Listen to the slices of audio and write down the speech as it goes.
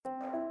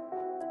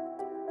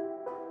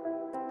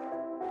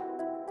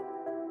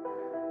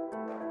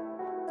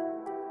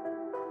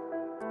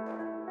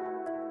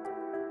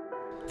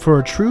For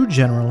a true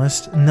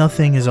generalist,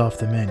 nothing is off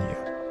the menu.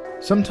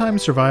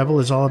 Sometimes survival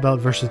is all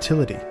about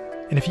versatility,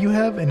 and if you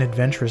have an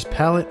adventurous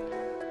palate,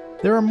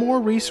 there are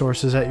more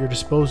resources at your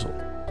disposal.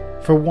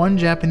 For one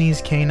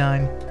Japanese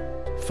canine,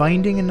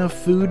 finding enough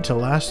food to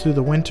last through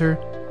the winter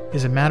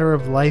is a matter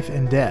of life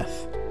and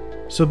death,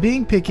 so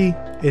being picky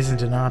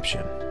isn't an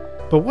option.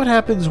 But what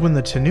happens when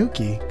the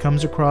Tanuki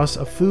comes across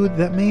a food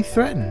that may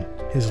threaten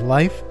his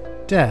life,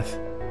 death,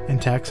 and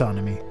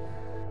taxonomy?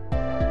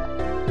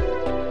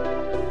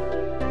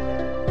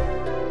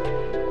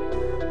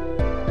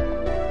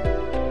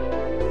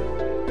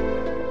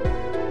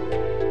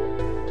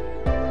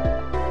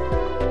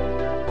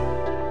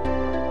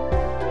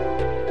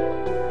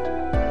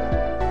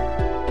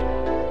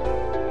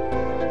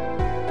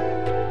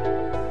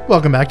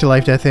 Welcome back to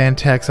Life, Death, and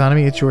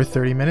Taxonomy. It's your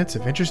 30 minutes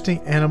of interesting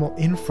animal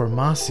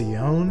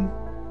information.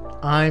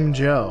 I'm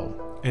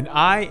Joe. And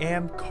I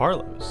am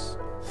Carlos.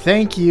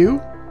 Thank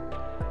you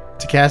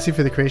to Cassie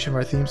for the creation of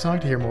our theme song.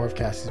 To hear more of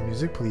Cassie's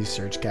music, please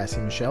search Cassie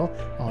Michelle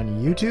on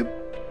YouTube.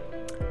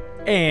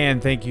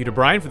 And thank you to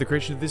Brian for the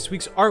creation of this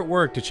week's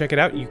artwork. To check it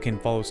out, you can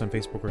follow us on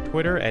Facebook or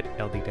Twitter at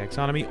LD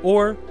Taxonomy,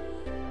 or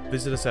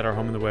visit us at our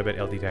home on the web at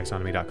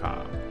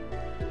ldtaxonomy.com.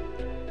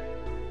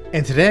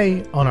 And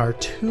today, on our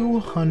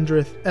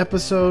 200th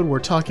episode,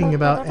 we're talking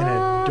about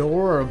an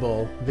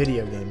adorable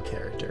video game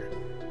character.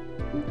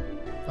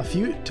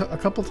 A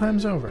couple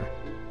times over,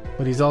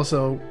 but he's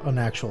also an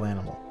actual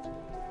animal.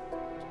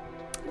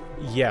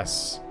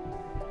 Yes.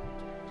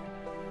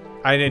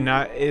 I did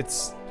not.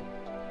 It's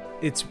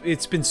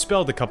been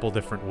spelled a couple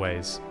different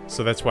ways,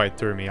 so that's why it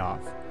threw me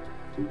off.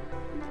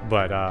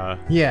 But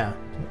yeah.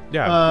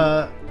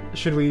 Yeah.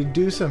 Should we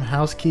do some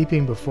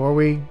housekeeping before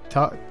we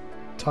talk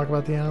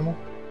about the animal?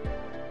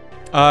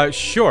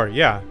 Sure,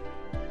 yeah.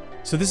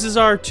 So this is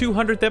our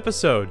 200th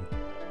episode.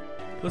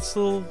 Let's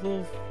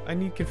I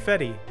need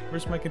confetti.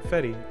 Where's my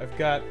confetti? I've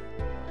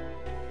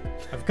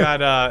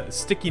got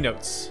sticky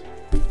notes.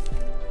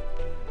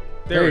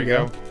 There we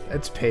go.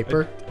 It's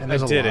paper, and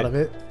there's a lot of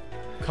it.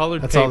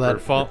 Colored That's paper. all that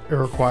it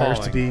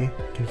requires to be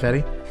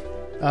confetti.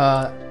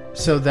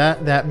 So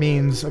that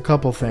means a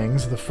couple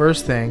things. The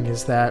first thing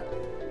is that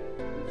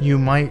you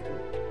might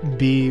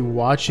be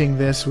watching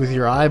this with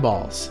your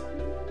eyeballs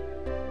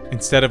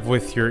instead of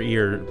with your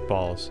ear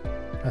balls.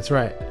 That's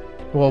right.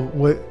 Well,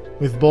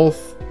 with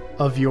both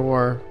of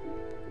your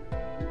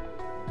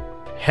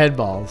head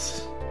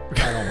balls.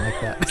 I don't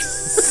like that.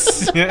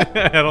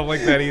 I don't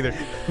like that either.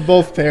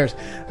 Both pairs.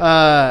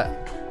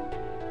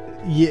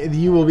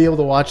 You will be able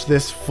to watch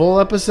this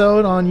full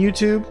episode on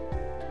YouTube,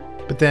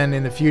 but then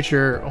in the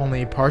future,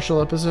 only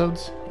partial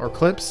episodes or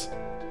clips.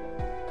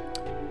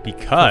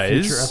 Because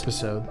future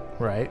episode,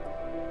 right?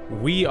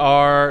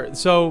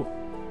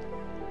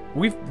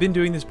 We've been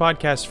doing this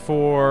podcast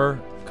for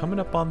coming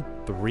up on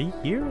 3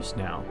 years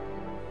now.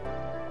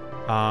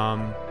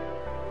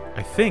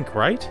 I think,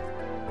 right?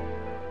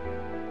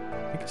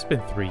 I think it's been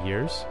 3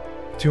 years.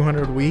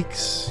 200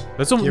 weeks.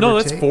 That's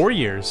 4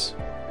 years.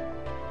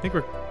 I think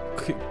we're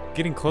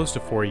getting close to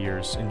 4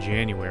 years in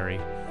January.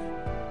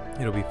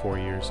 It'll be 4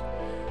 years.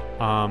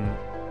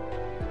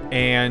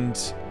 And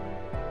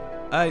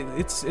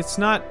it's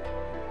not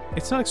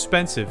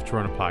expensive to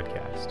run a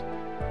podcast.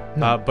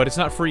 No. But it's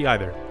not free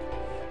either.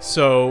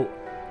 So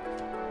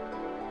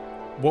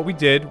what we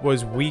did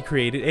was we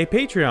created a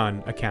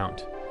Patreon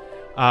account.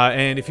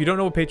 And if you don't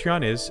know what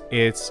Patreon is,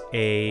 it's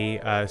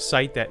a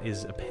site that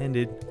is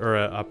appended, or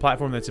a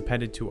platform that's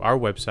appended to our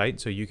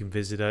website. So you can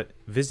visit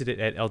it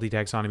at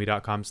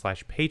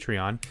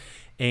ldtaxonomy.com/Patreon.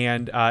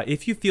 And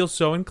if you feel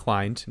so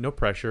inclined, no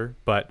pressure,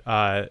 but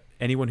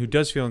anyone who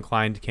does feel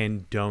inclined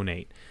can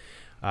donate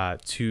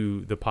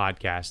to the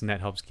podcast, and that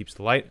helps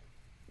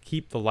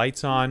keep the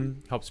lights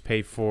on, helps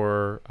pay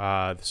for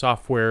the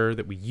software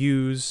that we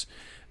use,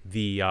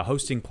 the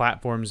hosting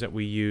platforms that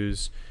we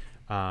use,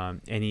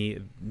 any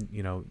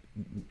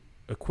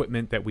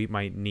equipment that we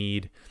might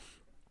need,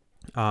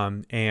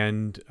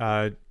 and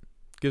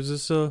gives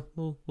us a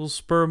little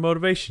spur of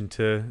motivation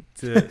to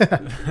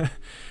to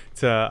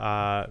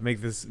make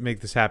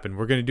this happen.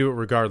 We're going to do it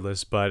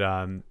regardless, but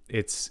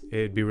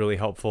it'd be really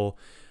helpful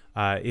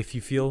if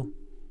you feel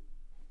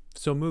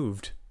so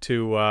moved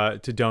to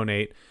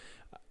donate.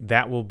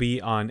 That will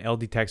be on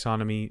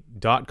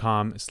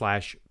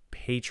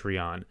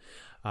ldtaxonomy.com/Patreon.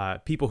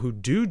 People who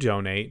do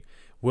donate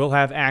will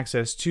have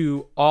access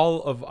to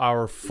all of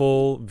our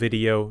full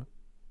video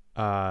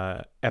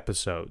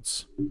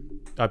episodes.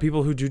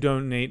 People who do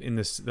donate in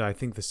this, I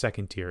think the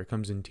second tier, it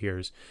comes in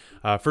tiers.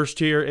 First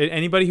tier,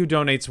 anybody who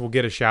donates will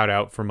get a shout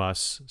out from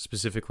us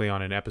specifically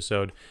on an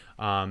episode.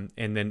 And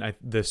then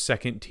the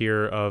second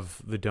tier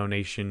of the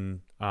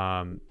donation,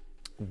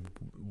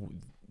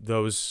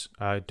 those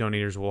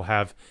donators will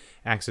have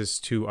access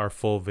to our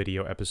full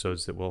video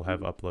episodes that we'll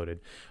have uploaded.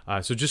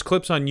 So just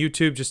clips on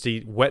YouTube just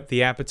to whet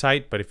the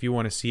appetite. But if you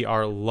want to see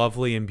our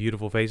lovely and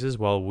beautiful faces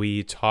while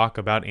we talk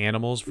about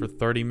animals for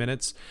 30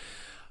 minutes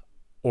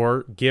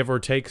or give or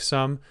take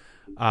some,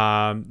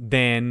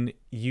 then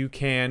you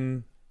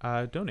can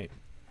donate.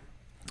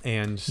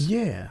 And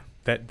yeah,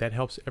 that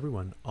helps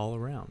everyone all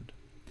around.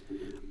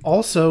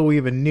 Also, we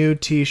have a new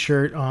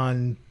T-shirt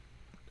on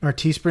our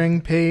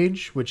Teespring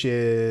page, which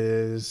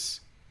is,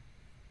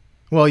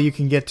 well, you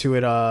can get to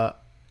it at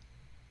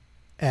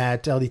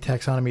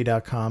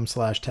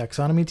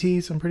ldtaxonomy.com/taxonomy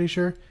tees, I'm pretty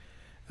sure.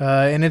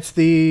 And it's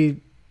the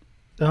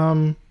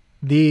what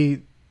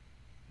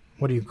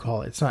do you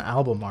call it? It's not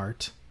album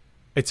art.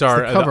 It's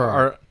our cover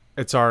art.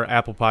 It's our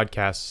Apple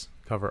Podcasts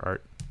cover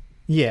art.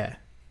 Yeah.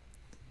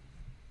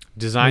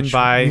 Designed Which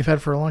by we've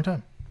had for a long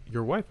time.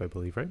 your wife, I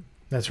believe, right?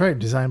 That's right.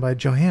 Designed by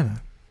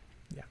Johanna.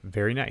 Yeah,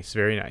 very nice,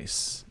 very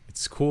nice.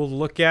 It's cool to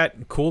look at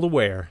and cool to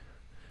wear.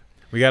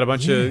 We got a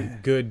bunch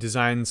of good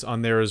designs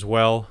on there as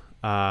well.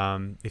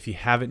 If you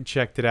haven't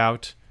checked it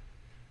out,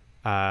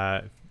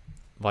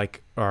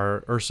 like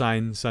our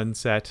Ursine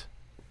Sunset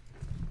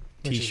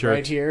Which T-shirt. is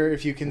right here,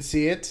 if you can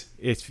see it.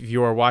 If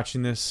you are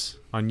watching this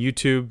on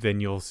YouTube, then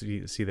you'll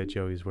see that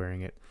Joey's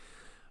wearing it.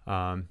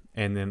 And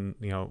then,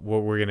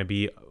 we're going to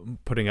be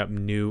putting up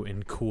new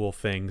and cool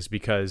things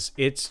because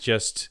it's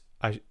just,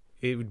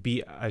 it would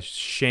be a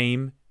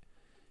shame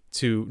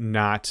to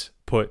not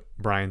put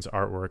Brian's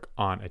artwork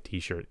on a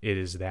T-shirt. It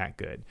is that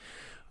good.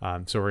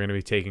 So we're going to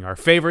be taking our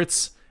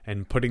favorites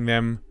and putting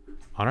them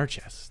on our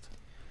chest.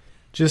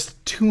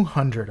 Just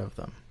 200 of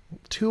them.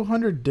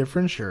 200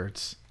 different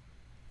shirts.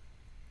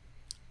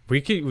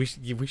 We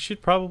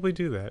should probably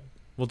do that.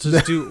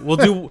 We'll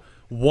do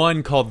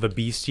one called the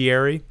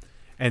Bestiary.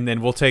 And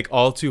then we'll take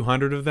all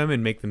 200 of them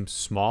and make them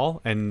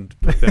small and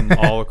put them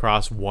all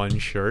across one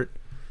shirt.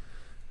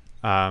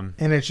 And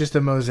it's just a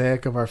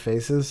mosaic of our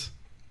faces.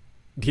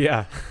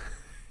 Yeah.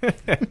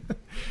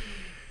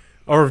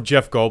 Or of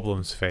Jeff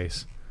Goldblum's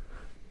face.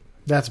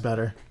 That's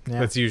better. Yeah.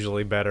 That's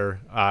usually better.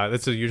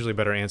 That's a usually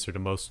better answer to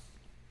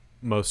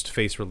most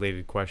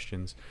face-related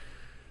questions.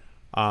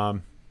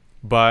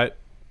 But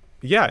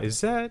yeah,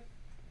 is that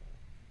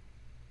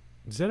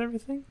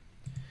everything?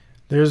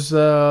 There's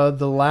the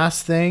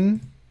last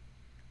thing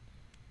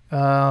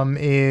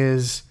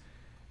is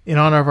in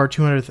honor of our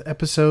 200th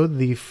episode,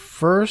 the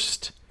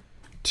first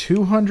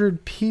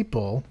 200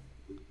 people.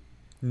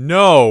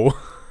 No.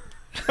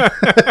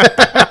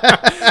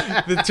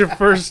 The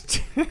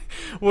first.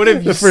 What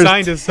have you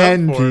signed us up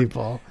for?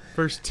 People.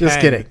 First 10. Just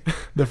kidding.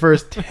 The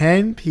first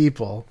 10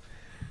 people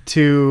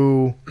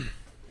to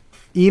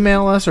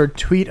email us or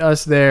tweet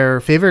us their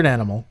favorite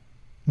animal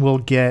will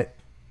get.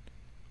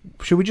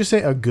 Should we just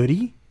say a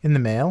goodie in the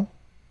mail?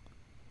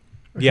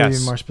 Or yes. Should we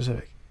be more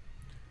specific?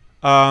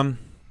 Yeah,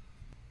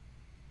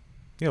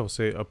 we'll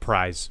say a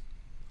prize.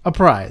 A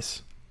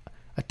prize.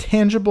 A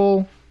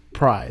tangible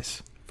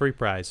prize. Free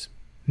prize.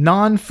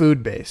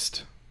 Non-food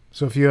based.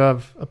 So if you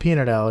have a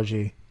peanut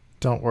allergy,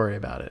 don't worry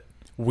about it.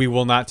 We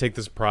will not take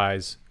this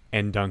prize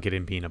and dunk it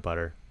in peanut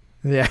butter.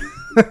 Yeah.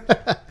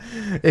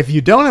 If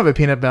you don't have a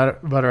peanut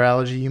butter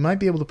allergy, you might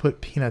be able to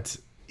put peanuts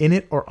in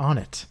it or on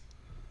it.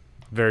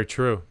 Very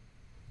true.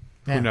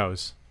 Yeah. Who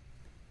knows?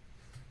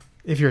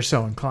 If you're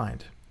so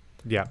inclined.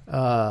 Yeah.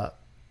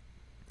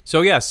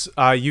 So yes,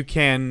 you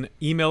can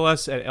email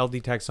us at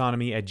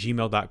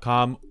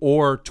ldtaxonomy@gmail.com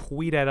or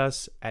tweet at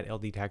us at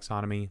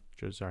ldtaxonomy,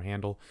 which is our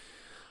handle.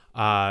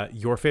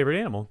 Your favorite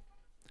animal.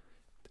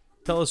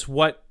 Tell us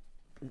what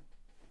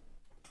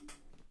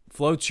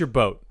floats your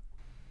boat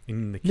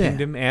in the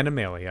kingdom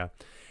Animalia,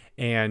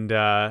 and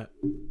the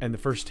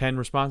first 10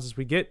 responses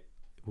we get,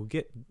 we'll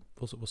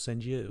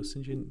send you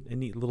a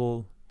neat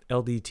little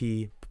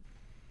LDT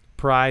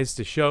prize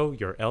to show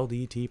your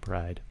LDT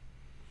pride.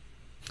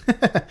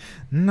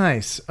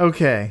 Nice.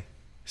 Okay.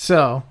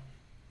 So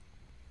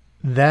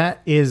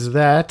that is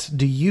that.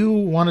 Do you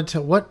want to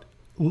tell what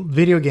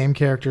video game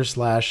character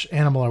 /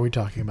 animal are we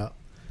talking about?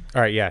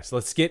 All right, yes.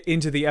 Let's get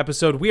into the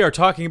episode. We are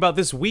talking about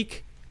this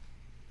week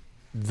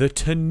the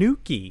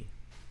Tanuki.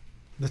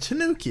 The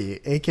Tanuki,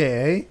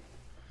 aka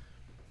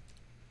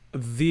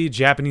the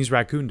Japanese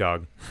raccoon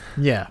dog.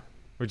 Yeah.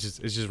 Which is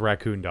just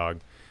raccoon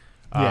dog.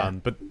 Yeah.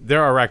 But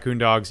there are raccoon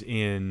dogs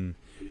in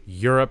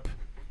Europe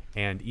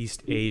and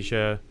East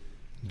Asia.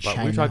 But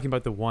China. we're talking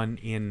about the one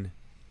in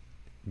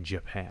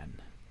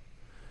Japan.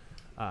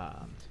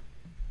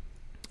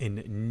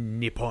 In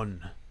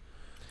Nippon.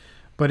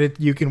 But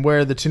you can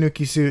wear the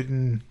Tanuki suit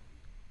in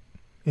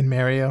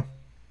Mario.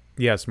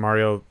 Yes,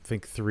 Mario, I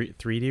think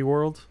 3D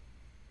World.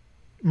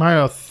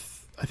 Mario,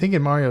 I think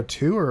in Mario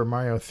 2 or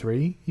Mario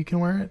 3, you can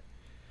wear it.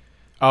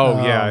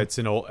 Oh, yeah, it's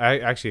an old...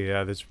 Actually,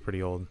 yeah, that's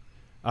pretty old.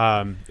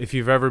 If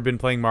you've ever been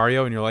playing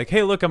Mario and you're like,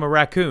 hey, look, I'm a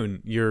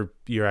raccoon, you're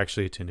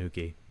actually a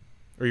Tanuki.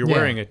 Or you're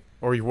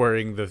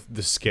wearing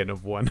the skin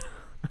of one.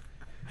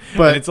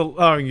 But and it's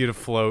allowing you to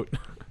float.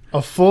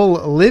 A full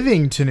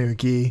living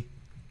Tanuki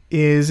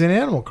is in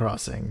Animal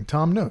Crossing.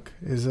 Tom Nook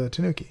is a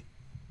Tanuki.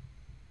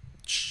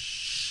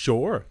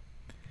 Sure.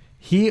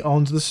 He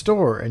owns the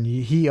store, and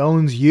he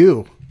owns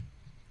you.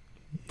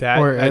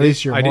 Or at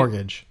least your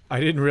mortgage. I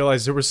didn't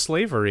realize there was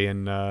slavery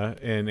in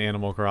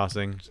Animal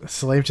Crossing. A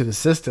slave to the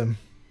system.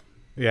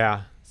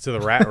 Yeah, to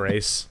the rat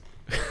race.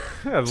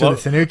 The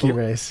Tanuki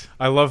race.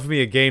 I love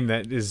me a game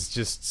that is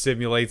just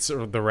simulates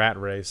the rat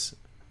race.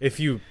 If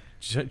you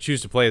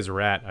choose to play as a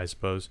rat, I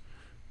suppose.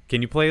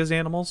 Can you play as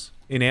animals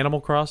in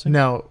Animal Crossing?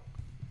 No.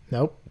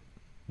 Nope.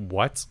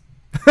 What?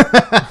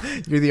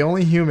 You're the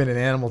only human in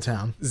Animal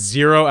Town.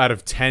 0 out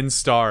of 10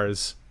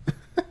 stars.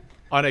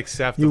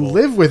 Unacceptable. You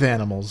live with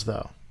animals,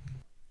 though.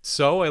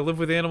 So I live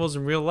with animals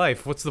in real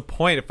life. What's the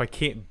point if I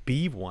can't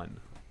be one?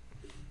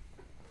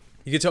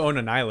 You get to own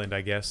an island,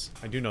 I guess.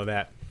 I do know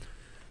that.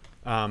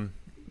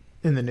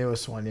 In the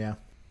newest one, yeah.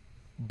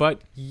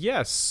 But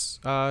yes,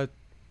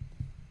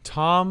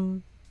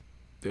 Tom,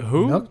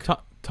 who? Nook?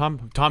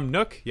 Tom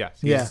Nook. Yes,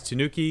 he's Yeah.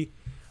 Tanuki.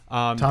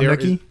 Tom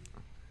Nookie?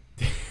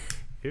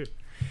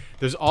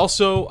 There's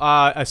also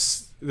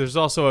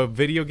a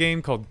video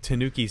game called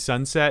Tanuki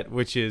Sunset,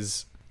 which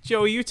is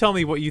Joey. You tell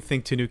me what you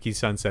think Tanuki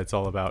Sunset's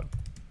all about.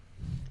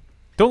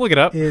 Don't look it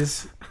up.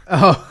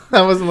 I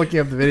wasn't looking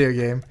up the video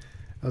game.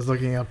 I was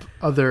looking up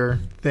other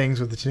things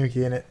with the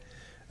Tanuki in it.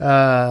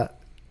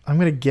 I'm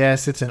gonna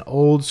guess it's an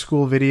old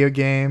school video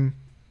game.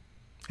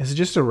 Is it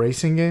just a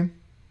racing game?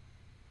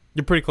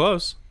 You're pretty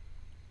close.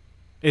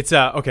 It's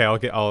okay.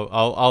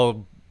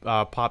 I'll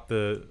pop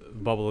the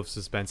bubble of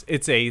suspense.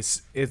 It's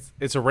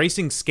a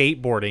racing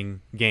skateboarding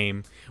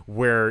game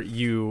where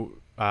you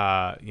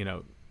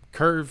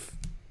curve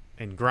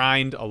and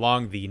grind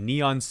along the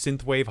neon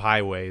synthwave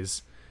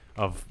highways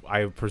of,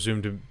 I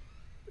presume,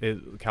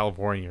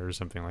 California or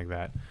something like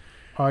that.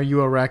 Are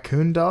you a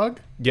raccoon dog?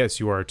 Yes,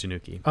 you are a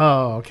Tanuki.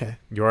 Oh, okay.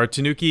 You are a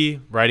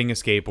Tanuki riding a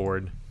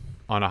skateboard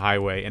on a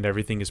highway, and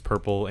everything is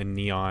purple and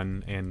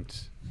neon and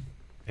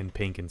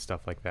pink and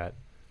stuff like that.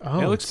 Oh,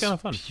 yeah, it looks kind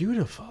of fun.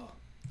 Beautiful.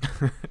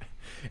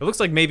 It looks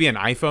like maybe an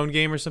iPhone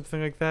game or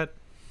something like that.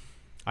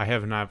 I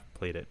have not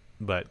played it,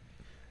 but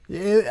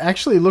It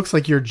actually looks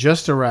like you're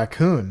just a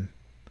raccoon.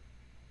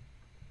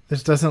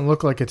 This doesn't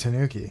look like a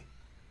Tanuki.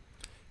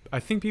 I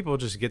think people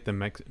just get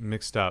them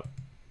mixed up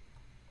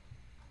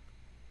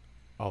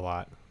a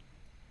lot.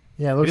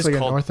 Yeah, it looks like a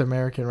called North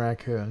American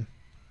raccoon.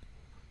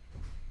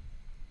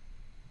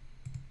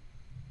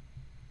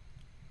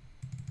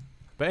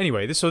 But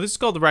anyway, this is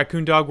called the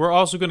Raccoon Dog. We're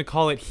also going to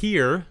call it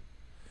here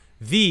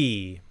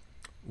the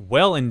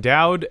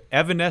well-endowed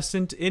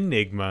evanescent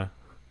enigma.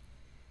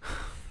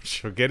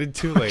 Which we'll get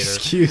into later.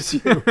 Excuse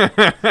you.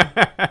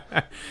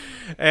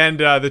 And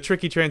the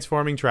tricky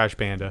transforming trash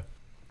panda.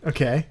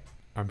 Okay.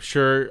 I'm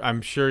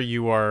sure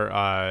you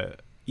are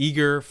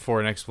eager for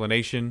an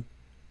explanation,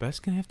 but that's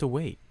going to have to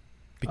wait.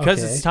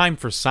 Because Okay. it's time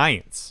for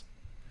science.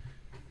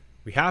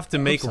 We have to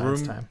make Science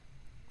room time.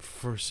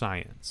 for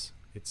science.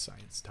 It's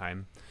science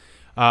time.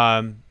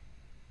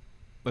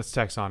 Let's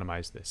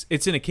taxonomize this.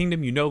 It's in a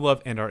kingdom you know,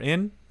 love, and are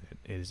in. It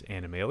is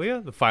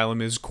Animalia. The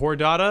phylum is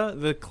Chordata.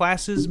 The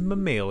class is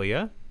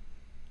Mammalia,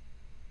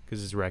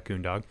 because it's a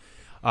raccoon dog.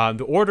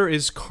 The order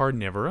is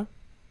Carnivora,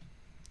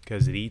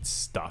 because it eats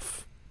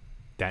stuff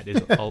that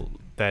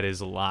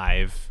is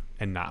alive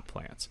and not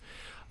plants.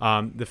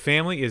 The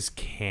family is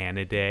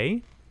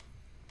Canidae.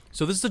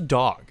 So this is a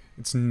dog.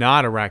 It's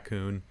not a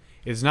raccoon.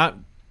 It's not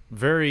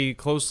very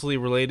closely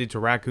related to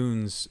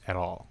raccoons at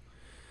all.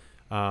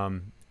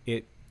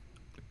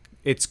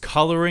 Its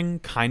coloring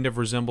kind of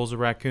resembles a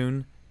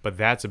raccoon, but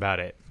that's about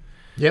it.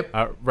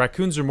 Yep.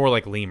 Raccoons are more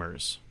like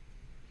lemurs.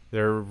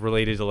 They're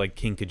related to like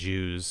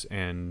kinkajous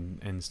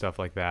and stuff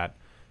like that.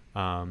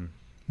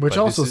 Which but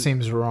also this is-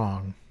 seems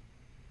wrong.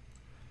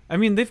 I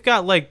mean, they've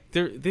got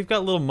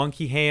little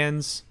monkey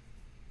hands,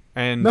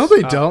 and No,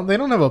 they don't. They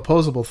don't have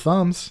opposable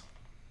thumbs.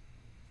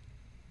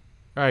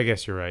 I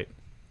guess you're right,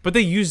 but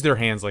they use their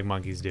hands like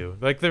monkeys do.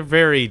 Like they're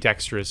very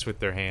dexterous with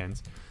their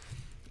hands,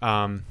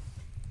 and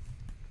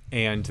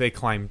they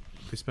climb.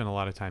 They spend a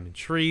lot of time in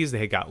trees.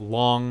 They got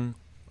long,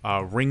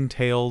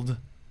 ring-tailed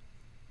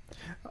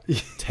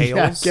tails.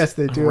 Yeah, I guess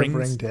they do have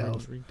Rings-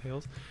 ringtails.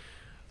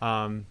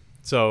 Ringtails.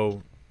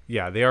 So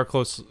yeah, they are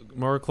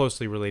more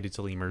closely related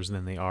to lemurs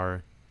than they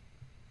are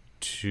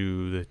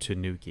to the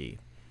Tanuki.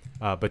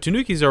 But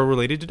Tanukis are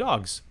related to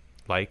dogs,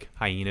 like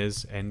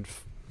hyenas and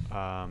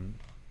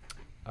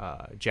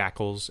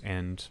jackals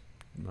and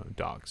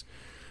dogs.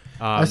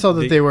 I saw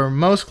that they were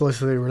most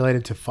closely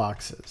related to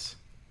foxes.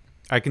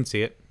 I can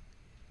see it.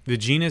 The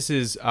genus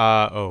is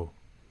I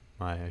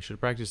should have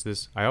practiced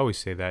this. I always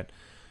say that.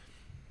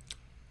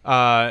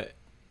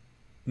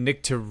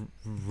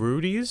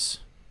 Nycterudes?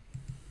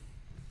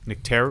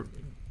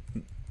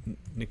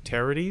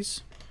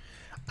 Nycterides?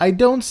 I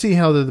don't see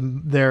how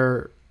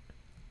they're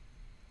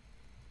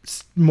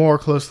more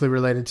closely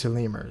related to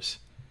lemurs.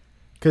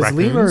 Because Raccoons?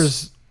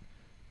 lemurs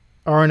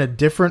are in a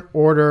different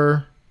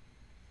order.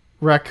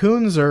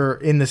 Raccoons are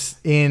in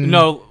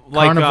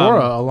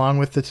Carnivora along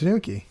with the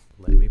Tanuki.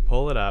 Let me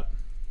pull it up.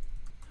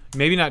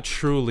 Maybe not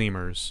true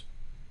lemurs,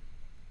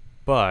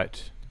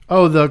 but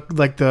Oh,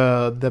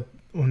 the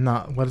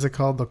not what is it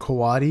called? The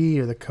coati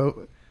or the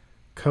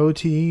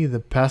coati, the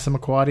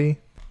Passamaquoddy?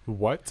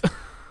 what?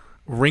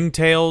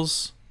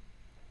 Ringtails?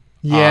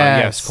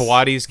 Yes. Yes.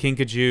 Coatis,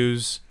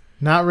 kinkajous.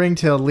 Not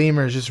ringtail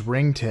lemurs, just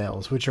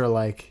ringtails, which are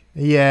like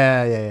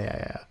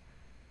yeah.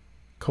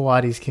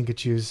 Coatis,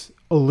 kinkajous,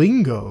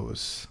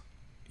 olingos.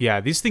 Yeah,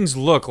 these things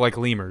look like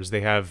lemurs.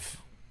 They have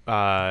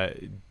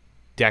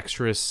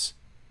dexterous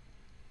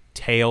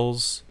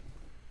tails.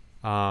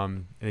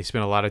 And they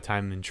spend a lot of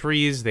time in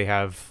trees. They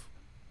have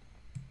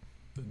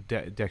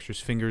dexterous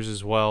fingers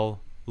as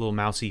well, little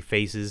mousy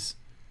faces.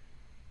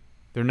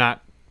 They're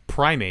not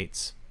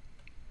primates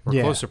or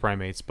close to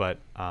primates, but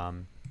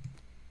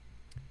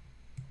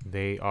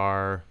they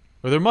are,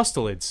 or they're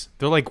mustelids.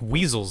 They're like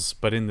weasels,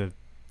 but in the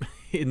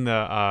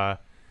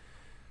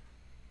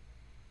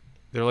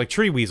they're like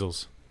tree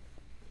weasels.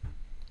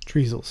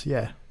 Treezels,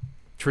 yeah.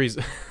 Trees.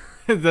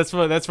 that's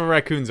what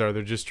raccoons are.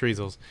 They're just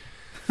treezels.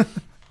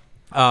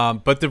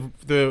 But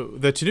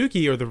the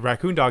tanuki or the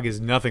raccoon dog is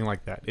nothing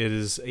like that. It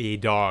is a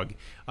dog.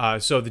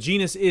 So the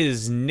genus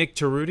is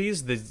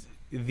Nycterudes.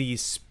 The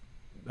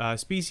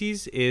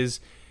species is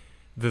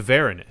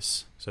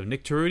Viverrinus. So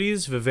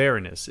Nycterudes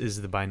viverrinus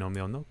is the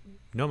binomial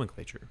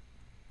nomenclature.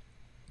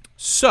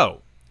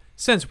 So,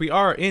 since we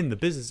are in the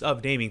business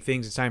of naming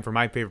things, it's time for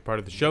my favorite part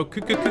of the show,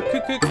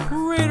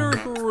 critter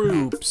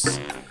groups.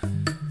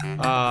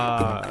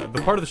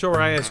 The part of the show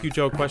where I ask you,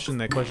 Joe, a question.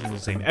 That question is the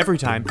same every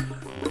time.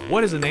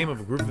 What is the name of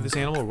a group of this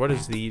animal, or what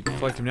is the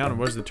collective noun, and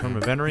what is the term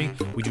of entering?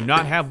 We do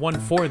not have one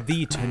for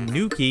the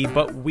tanuki,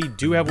 but we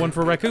do have one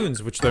for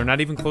raccoons, which they're not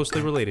even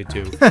closely related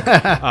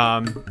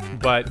to.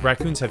 But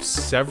raccoons have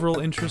several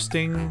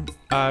interesting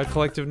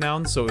collective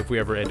nouns, so if we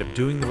ever end up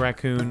doing the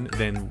raccoon,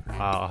 then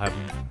I'll have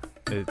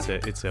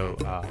it's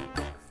a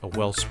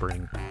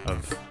wellspring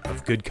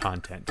of good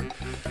content.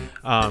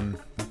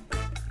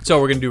 So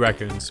we're going to do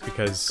raccoons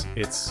because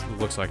it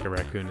looks like a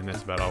raccoon, and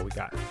that's about all we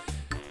got.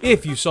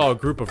 If you saw a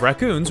group of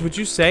raccoons, would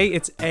you say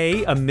it's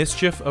A, a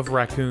mischief of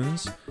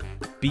raccoons,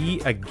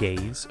 B, a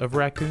gaze of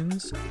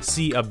raccoons,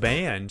 C, a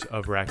band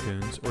of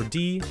raccoons, or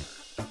D,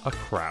 a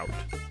crowd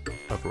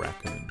of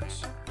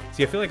raccoons?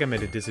 See, I feel like I'm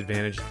at a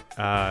disadvantage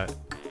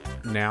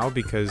now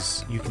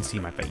because you can see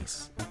my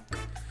face.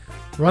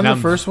 Run the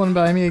first one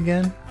by me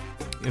again.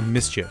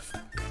 Mischief.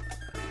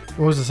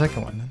 What was the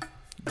second one then?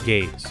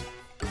 Gaze.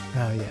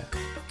 Oh, yeah.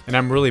 And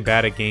I'm really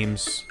bad at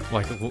games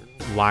like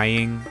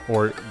lying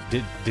or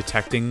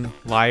detecting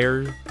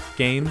liar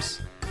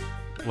games,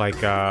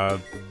 like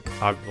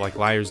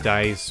Liar's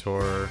Dice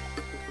or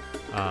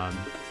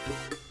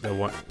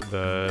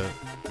the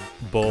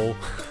Bull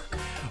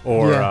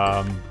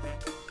or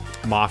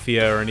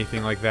Mafia or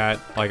anything like that.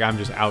 Like, I'm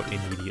just out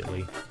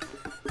immediately.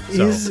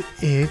 So. Is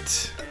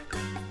it?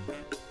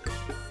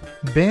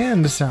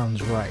 Band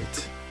sounds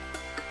right,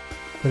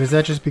 but is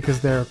that just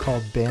because they're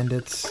called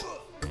bandits?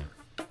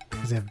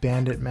 Because they have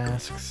bandit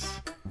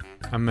masks.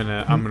 I'm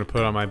gonna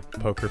put on my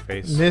poker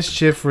face.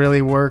 Mischief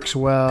really works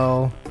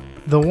well.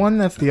 The one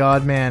that's the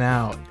odd man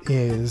out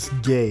is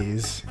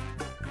gaze,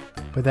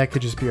 but that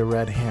could just be a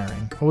red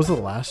herring. What was the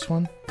last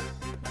one?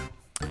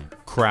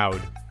 Crowd.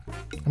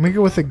 I'm gonna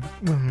go with a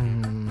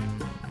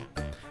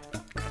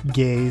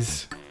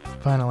gaze.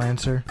 Final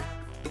answer.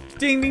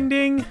 Ding ding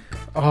ding.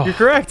 Oh, you're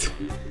correct.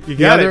 You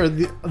got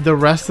it. The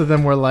rest of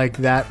them were like,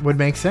 that would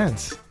make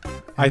sense.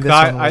 And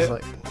I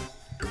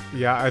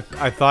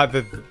thought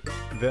that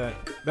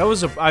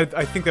was I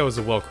think that was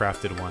a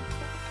well-crafted one.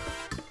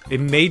 It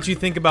made you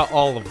think about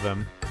all of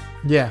them.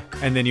 Yeah.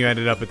 And then you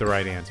ended up at the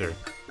right answer.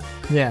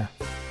 Yeah.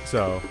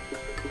 So,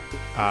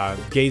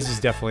 gaze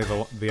is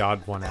definitely the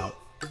odd one out.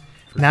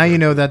 Now you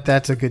know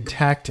that's a good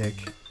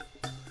tactic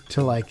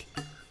to, like,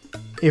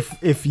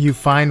 if you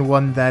find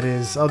one that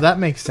is, oh, that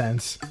makes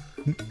sense,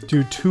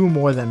 do two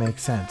more that make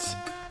sense,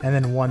 and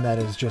then one that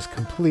is just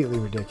completely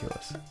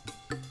ridiculous.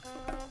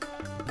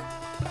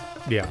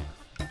 Yeah.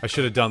 I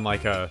should have done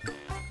like a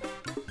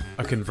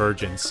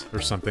convergence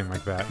or something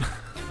like that.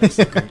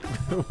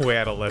 Way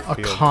out of left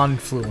field. A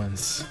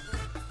confluence.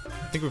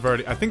 I think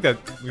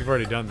we've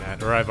already done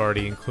that, or I've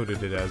already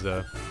included it as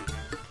a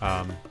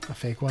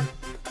fake one.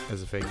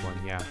 As a fake one,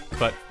 yeah.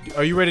 But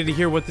are you ready to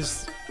hear what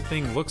this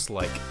thing looks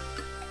like?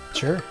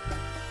 Sure.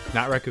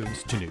 Not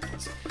raccoons,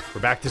 tanukis.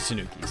 We're back to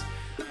tanukis.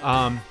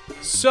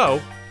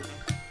 So,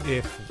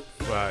 if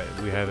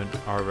we haven't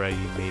already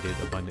made it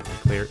abundantly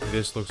clear,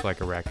 this looks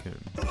like a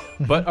raccoon.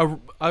 But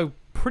a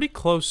pretty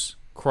close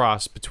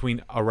cross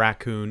between a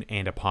raccoon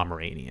and a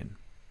Pomeranian.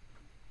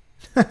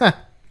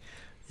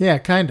 Yeah,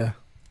 kinda.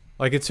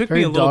 Like, it took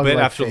me a little bit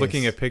after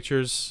looking at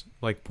pictures.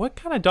 Like, what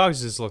kind of dog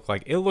does this look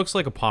like? It looks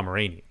like a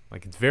Pomeranian.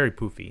 Like, it's very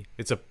poofy.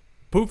 It's a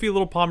poofy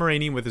little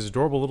Pomeranian with his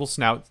adorable little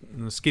snout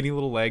and skinny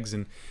little legs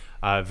and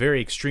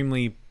very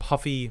extremely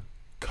puffy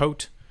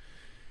coat.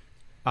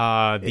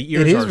 The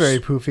ears it is very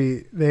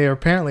poofy.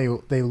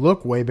 They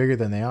look way bigger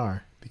than they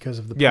are because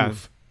of the poof. Yeah,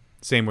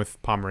 same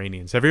with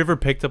Pomeranians. Have you ever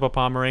picked up a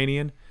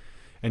Pomeranian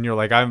and you're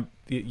like,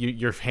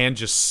 your hand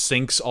just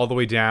sinks all the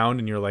way down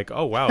and you're like,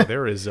 oh wow,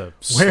 there is a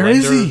where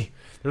is he?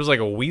 There's like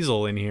a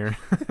weasel in here.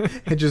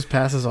 It just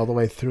passes all the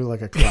way through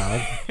like a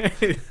cloud.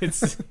 it's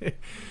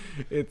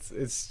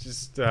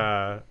just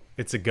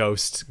it's a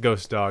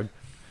ghost dog.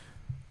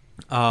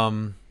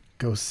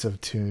 Ghosts of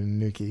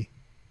Tanuki.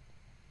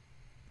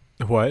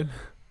 What?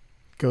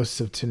 Ghosts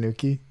of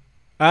Tanuki.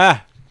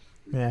 Ah.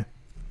 Yeah.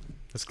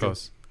 That's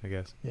close, I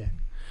guess. Yeah.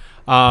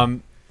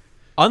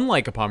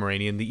 Unlike a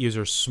Pomeranian, the ears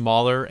are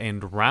smaller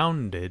and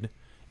rounded,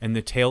 and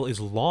the tail is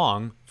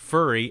long,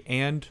 furry,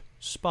 and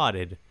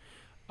spotted.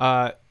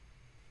 I've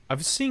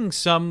seen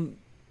some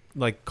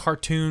like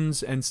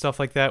cartoons and stuff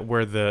like that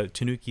where the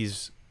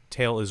tanuki's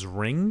tail is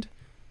ringed,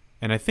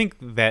 and I think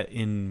that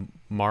in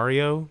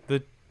Mario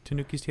the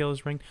tanuki's tail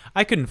is ringed.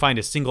 I couldn't find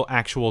a single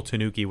actual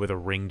tanuki with a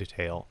ringed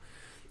tail.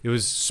 It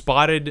was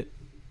spotted,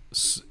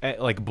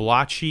 like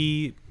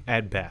blotchy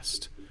at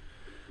best,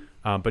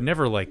 but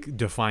never like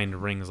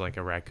defined rings like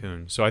a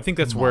raccoon. So I think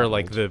that's where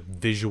like the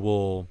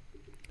visual,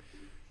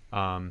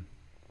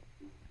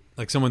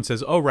 like someone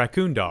says, "Oh,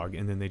 raccoon dog,"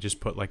 and then they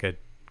just put like a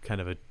kind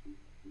of a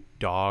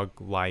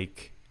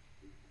dog-like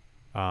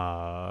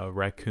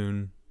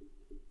raccoon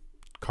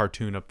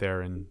cartoon up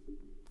there and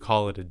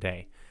call it a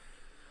day.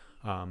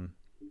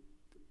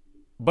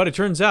 But it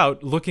turns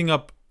out looking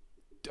up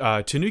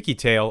tanuki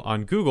tail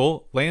on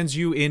Google lands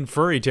you in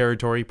furry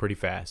territory pretty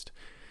fast.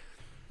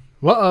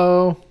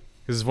 Whoa!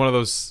 This is one of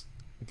those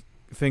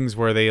things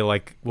where they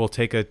like will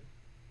take a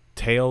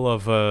tail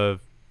of a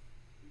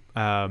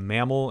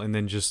mammal and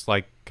then just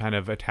like kind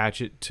of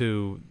attach it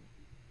to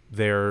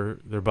their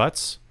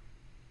butts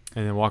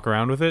and then walk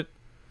around with it.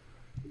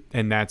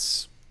 And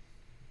that's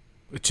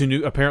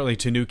apparently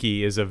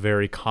tanuki is a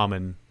very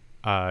common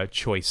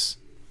choice.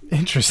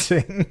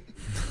 Interesting.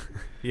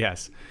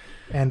 Yes.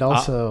 And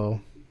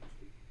also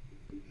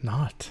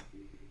not.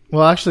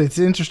 Well, actually, it's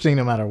interesting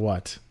no matter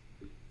what.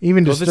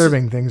 Even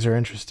disturbing things are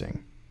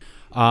interesting.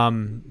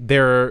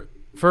 Their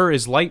fur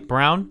is light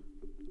brown.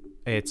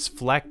 It's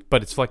flecked,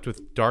 but it's flecked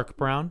with dark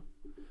brown.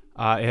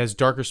 It has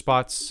darker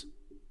spots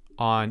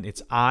on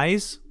its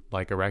eyes,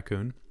 like a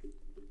raccoon,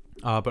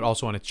 but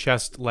also on its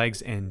chest,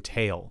 legs, and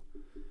tail.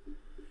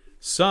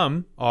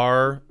 Some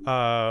are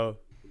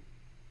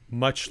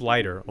much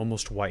lighter,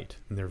 almost white,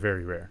 and they're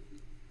very rare.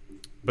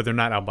 But they're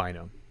not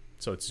albino,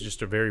 so it's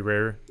just a very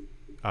rare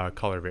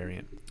color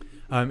variant.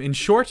 In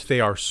short, they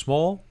are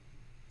small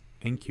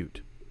and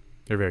cute.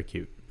 They're very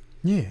cute.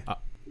 Yeah.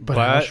 But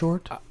how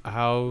short?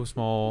 How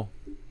small?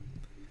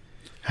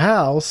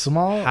 How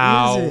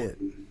small is it?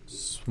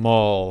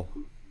 Small.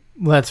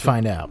 Let's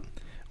find out.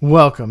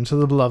 Welcome to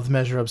the Beloved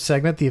Measure Up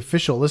segment, the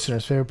official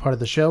listener's favorite part of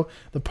the show.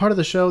 The part of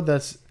the show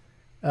that's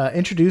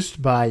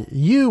introduced by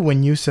you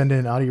when you send in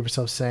an audio of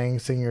yourself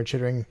singing or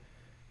chittering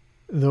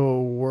the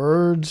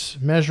words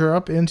measure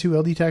up into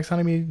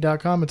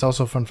ldtaxonomy.com. It's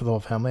also fun for the whole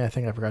family, I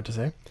think I forgot to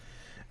say.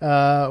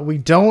 We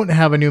don't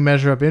have a new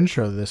measure up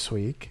intro this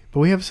week, but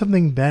we have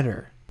something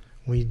better.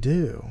 We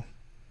do.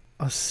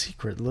 A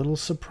secret little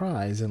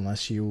surprise,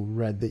 unless you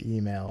read the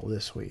email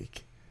this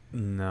week.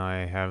 No,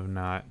 I have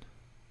not.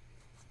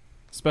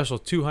 Special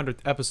 200th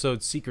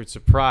episode secret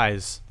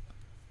surprise.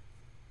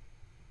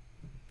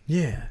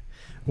 Yeah.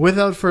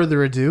 Without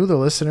further ado, the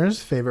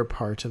listener's favorite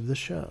part of the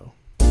show.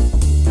 Happy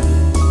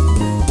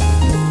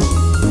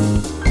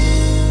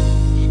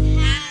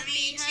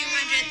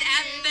 200th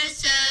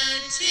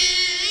episode to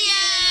you.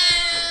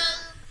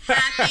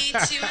 Happy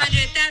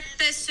 200th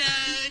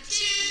episode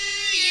to you.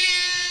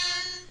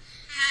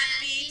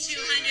 Happy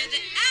 200th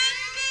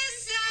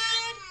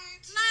episode.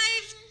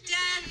 Life,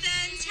 death,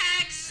 and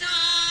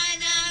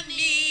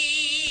taxonomy.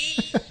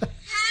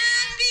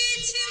 Happy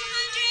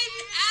 200th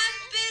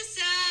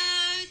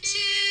episode to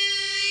you.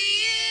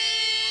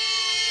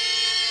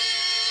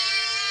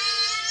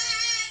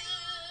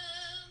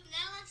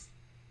 Now let's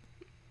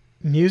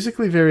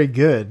Musically very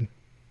good.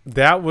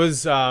 That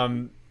was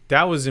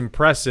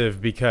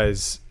impressive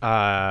because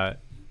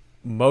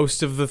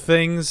most of the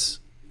things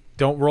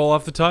don't roll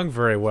off the tongue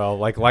very well,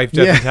 like life,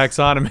 death, and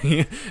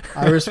taxonomy.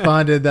 I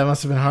responded, that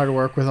must have been hard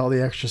work with all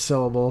the extra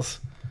syllables.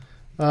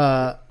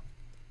 But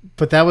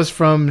that was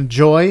from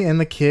Joy and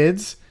the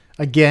kids.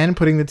 Again,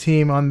 putting the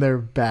team on their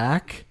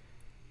back.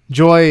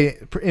 Joy,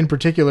 in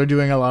particular,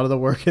 doing a lot of the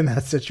work in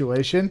that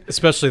situation.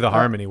 Especially the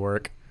harmony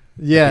work.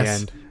 Yes. At the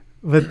end.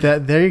 But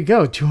there you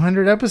go.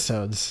 200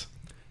 episodes.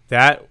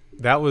 That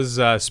was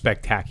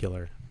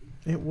spectacular.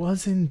 It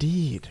was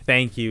indeed.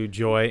 Thank you,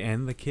 Joy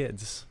and the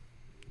kids,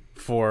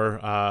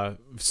 for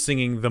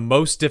singing the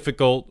most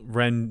difficult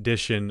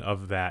rendition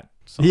of that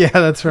song. Yeah,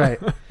 that's right.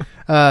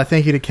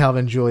 Thank you to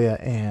Calvin, Julia,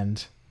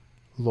 and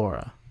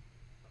Laura.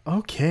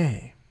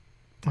 Okay.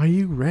 Are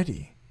you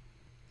ready?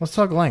 Let's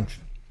talk length.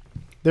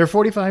 They're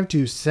 45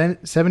 to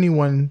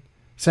 71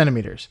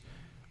 centimeters,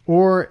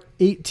 or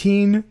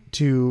 18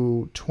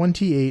 to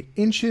 28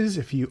 inches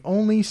if you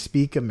only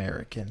speak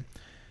American.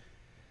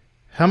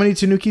 How many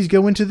tanukis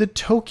go into the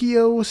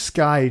Tokyo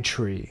Sky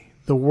Tree,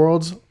 the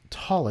world's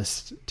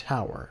tallest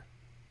tower?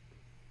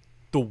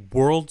 The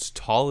world's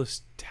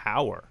tallest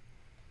tower.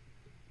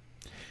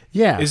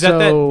 Yeah. Is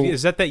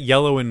that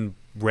yellow and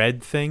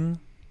red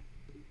thing?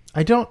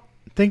 I don't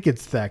think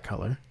it's that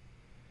color.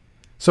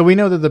 So we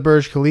know that the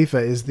Burj Khalifa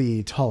is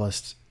the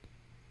tallest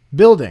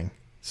building,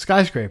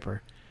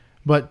 skyscraper.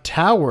 But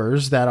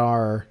towers that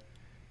are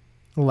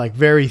like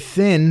very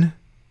thin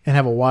and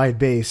have a wide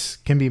base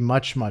can be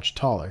much, much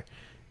taller.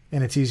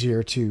 And it's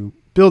easier to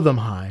build them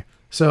high.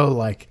 So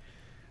like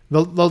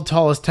the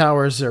tallest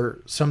towers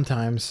are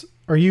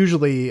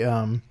usually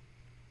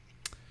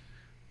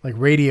like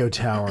radio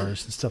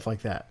towers and stuff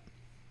like that.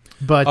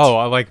 But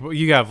like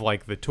you have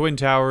like the Twin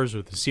Towers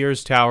or the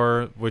Sears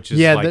Tower, which is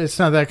it's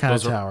not that kind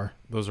of those are- tower.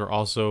 those are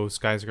also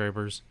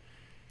skyscrapers.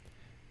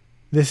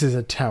 This is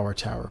a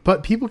tower,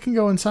 but people can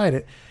go inside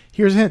it.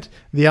 Here's a hint.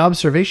 The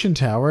observation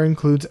tower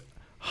includes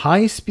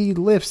high-speed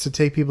lifts to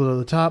take people to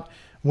the top.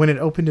 When it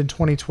opened in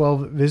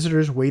 2012,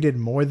 visitors waited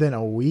more than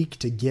a week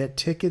to get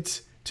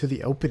tickets to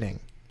the opening.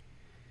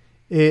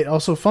 It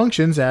also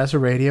functions as a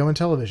radio and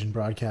television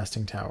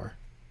broadcasting tower.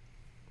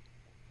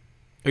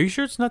 Are you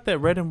sure it's not that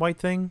red and white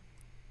thing?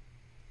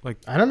 Like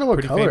I don't know what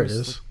pretty color it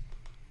famous- is.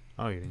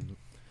 Oh, you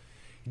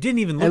didn't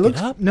even look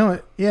it up? No,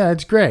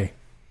 it's gray.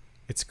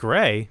 It's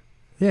gray.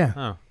 Yeah.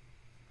 Oh.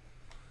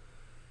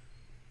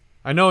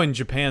 I know in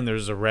Japan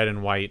there's a red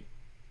and white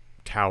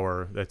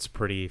tower that's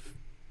pretty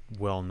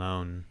well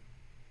known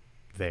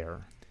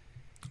there.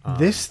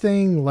 This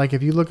thing, like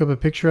if you look up a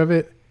picture of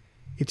it,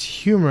 it's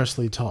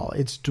humorously tall.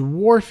 It's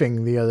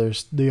dwarfing the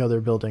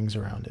other buildings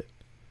around it.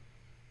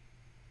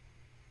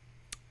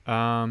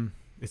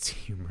 It's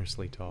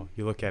humorously tall.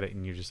 You look at it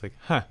and you're just like,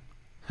 huh.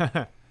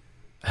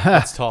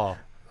 That's tall.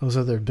 Those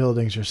other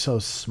buildings are so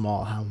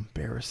small. How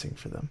embarrassing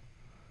for them.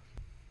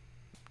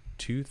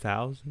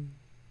 2,000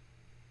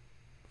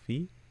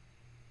 feet?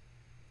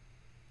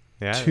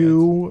 Yeah.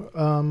 Two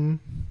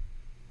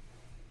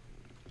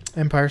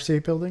Empire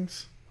State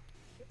Buildings.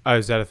 Oh,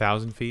 is that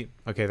 1,000 feet?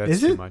 Okay, that's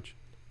Is too it? much.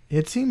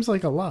 It seems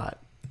like a lot.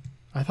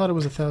 I thought it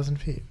was 1,000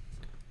 feet.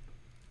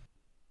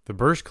 The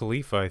Burj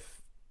Khalifa,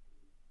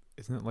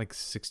 isn't it like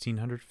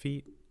 1,600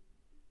 feet?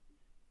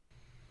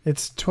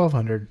 It's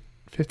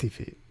 1,250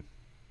 feet.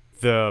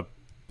 The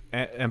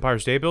Empire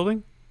State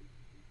Building?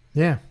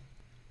 Yeah.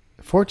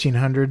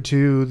 1,400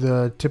 to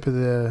the tip of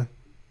the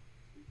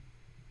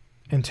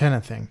antenna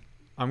thing.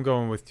 I'm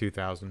going with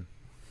 2,000.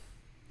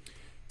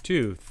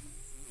 2K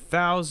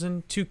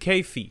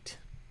feet.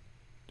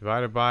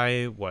 Divided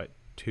by what?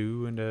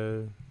 2 and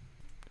a...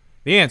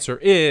 The answer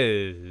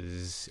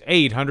is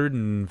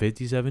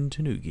 857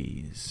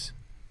 Tanukis.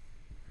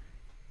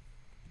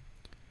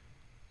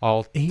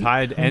 All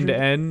tied 800? end to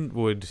end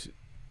would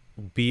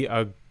be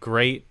a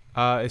great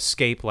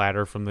escape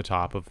ladder from the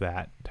top of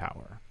that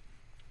tower.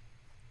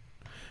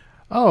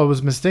 Oh, I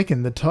was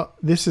mistaken.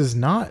 This is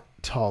not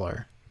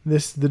taller.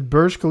 The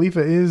Burj Khalifa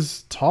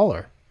is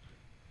taller.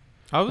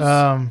 I was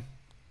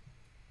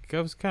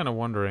kind of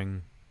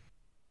wondering.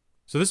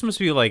 So this must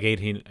be like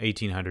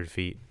 1,800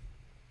 feet.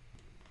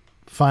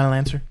 Final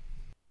answer.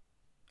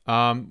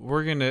 I'm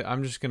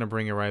just gonna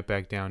bring it right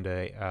back down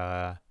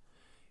to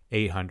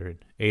 800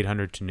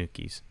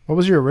 Tanukis. What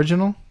was your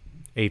original?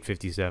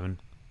 857.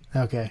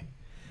 Okay.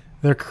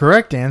 The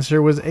correct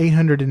answer was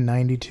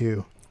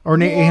 892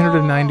 or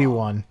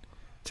 891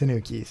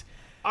 Tanukis.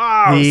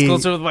 Ah, The- it's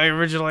closer with my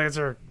original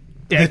answer.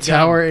 The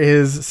tower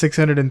is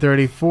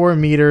 634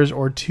 meters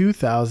or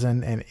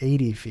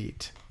 2,080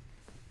 feet.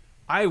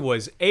 I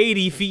was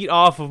 80 feet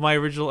off of my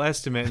original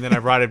estimate, and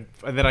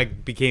then I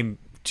became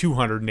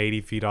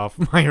 280 feet off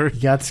my original.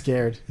 You got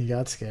scared.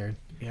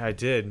 Yeah, I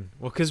did.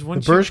 Well, because The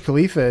once Burj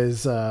Khalifa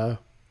is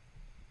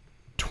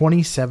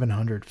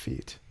 2,700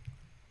 feet.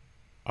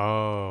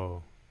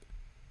 Oh,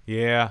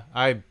 yeah.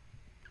 I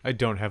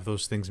don't have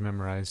those things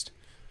memorized.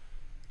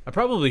 I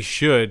probably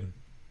should.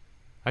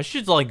 I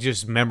should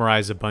just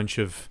memorize a bunch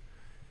of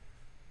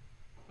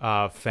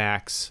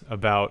facts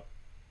about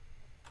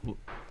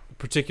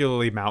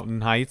particularly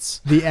mountain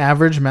heights. The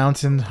average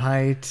mountain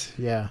height,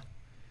 yeah.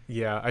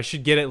 Yeah, I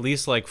should get at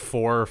least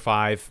 4 or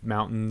 5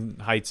 mountain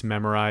heights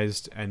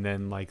memorized, and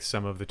then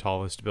some of the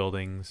tallest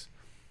buildings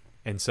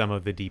and some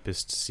of the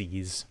deepest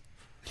seas.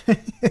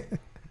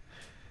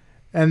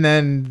 And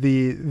then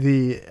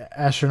the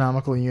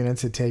astronomical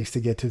units it takes to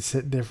get to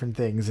different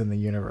things in the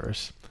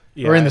universe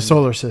or in the and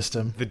solar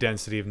system. the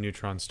density of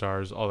neutron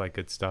stars, all that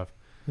good stuff.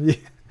 Yeah.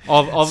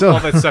 All So-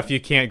 that stuff you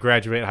can't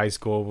graduate high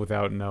school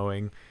without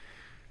knowing.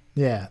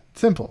 Yeah,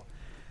 simple.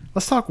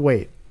 Let's talk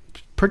weight,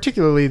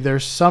 particularly their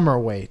summer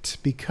weight,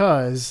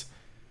 because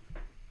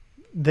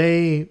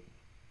they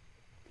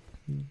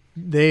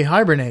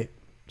hibernate,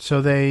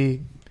 so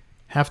they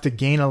have to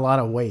gain a lot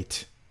of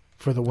weight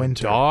for the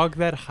winter. Dog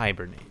that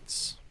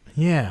hibernates.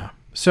 Yeah.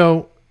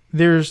 So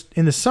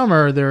in the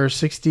summer there are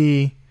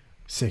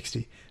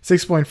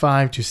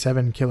 6.5 to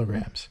 7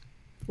 kilograms,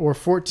 or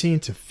 14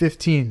 to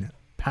 15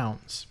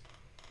 pounds.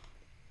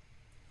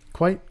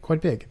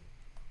 Quite big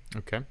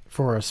Okay.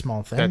 for a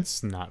small thing.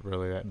 That's not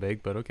really that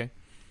big, but okay.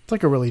 It's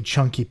like a really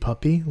chunky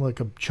puppy, like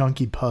a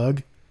chunky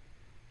pug.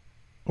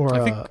 Or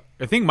I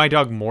think my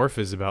dog Morph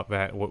is about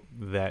that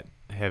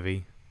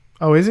heavy.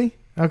 oh, is he?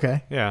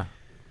 Okay. Yeah.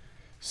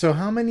 So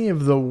how many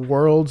of the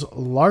world's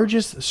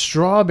largest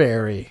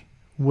strawberry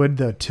would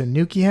the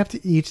tanuki have to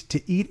eat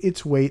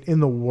its weight in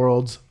the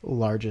world's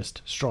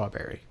largest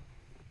strawberry?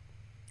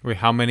 Wait,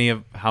 how many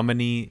it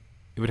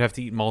would have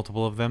to eat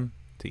multiple of them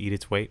to eat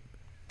its weight?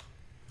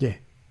 Yeah.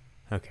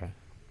 Okay.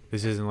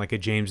 This isn't like a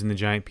James and the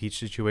Giant Peach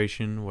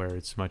situation where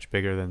it's much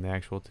bigger than the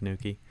actual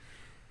tanuki.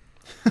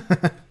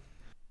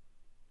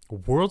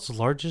 World's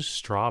largest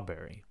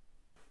strawberry.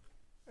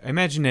 I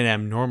imagine an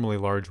abnormally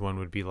large one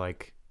would be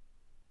like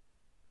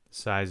the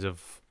size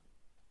of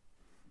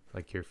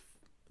like your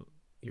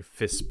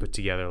fists put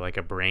together, like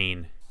a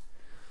brain.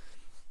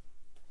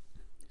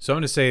 So I'm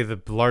going to say the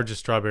largest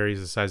strawberry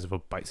is the size of a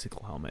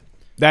bicycle helmet.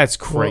 That's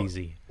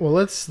crazy. Well,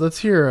 let's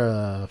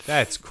hear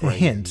That's a crazy.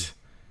 hint.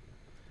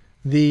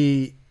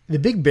 The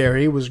big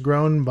berry was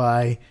grown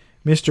by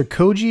Mr.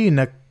 Koji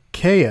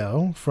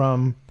Nakao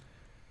from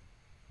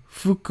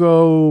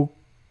Fukuoka,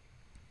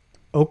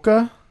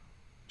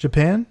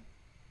 Japan.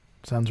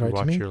 Sounds right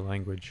Watch to me. your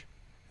language.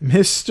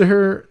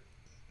 Mr.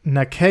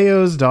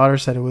 Nakao's daughter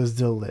said it was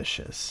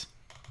delicious,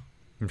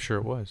 I'm sure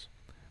it was.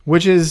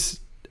 which is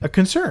a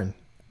concern.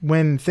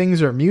 When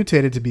things are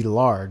mutated to be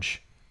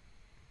large,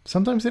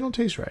 sometimes they don't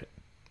taste right,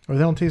 or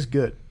they don't taste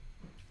good.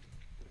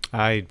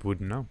 I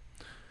wouldn't know.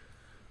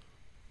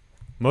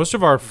 Most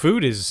of our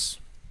food is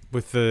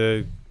with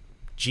the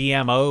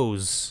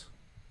GMOs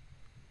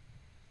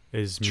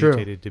is True.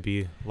 mutated to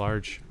be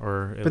large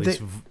or at But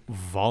least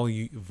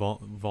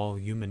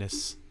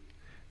voluminous.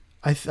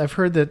 I've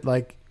heard that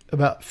like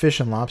about fish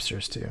and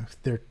lobsters too.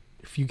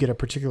 If you get a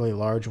particularly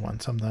large one,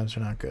 sometimes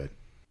they're not good.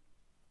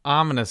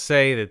 I'm going to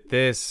say that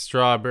this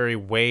strawberry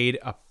weighed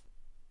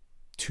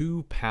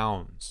 2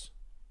 pounds.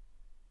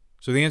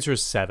 So the answer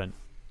is 7.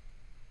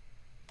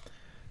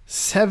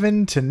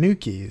 7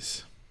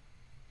 tanukis.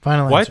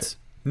 Final What? answer.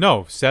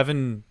 No,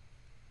 7.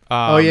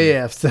 Oh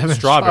yeah, 7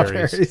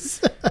 strawberries.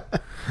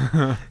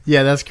 strawberries.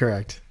 Yeah, that's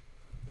correct.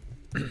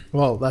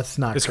 Well, that's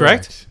not That's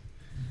correct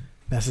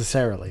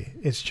necessarily.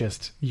 It's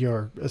just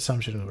your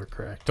assumptions were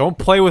correct. Don't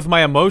play with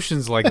my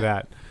emotions like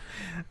that.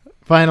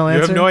 Final You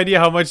answer. have no idea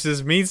how much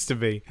this means to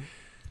me.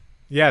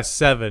 Yes,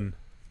 7.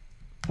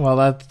 Well,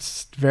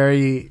 that's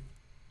very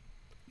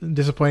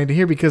disappointing to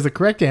hear because the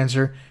correct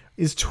answer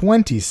is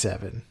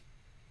 27.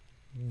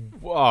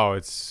 Whoa,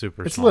 it's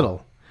super It's small.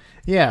 little.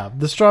 Yeah,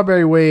 the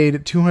strawberry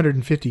weighed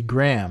 250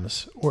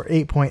 grams or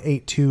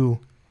 8.82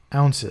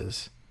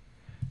 ounces.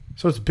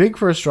 So it's big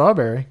for a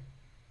strawberry.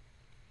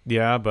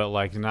 Yeah, but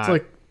like not.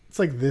 It's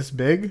like this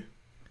big.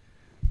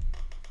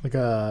 Like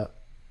a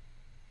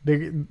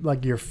big,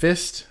 like your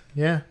fist.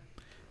 Yeah.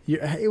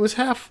 It was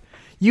half.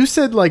 You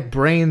said like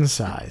brain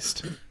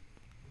sized.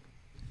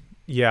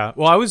 Yeah.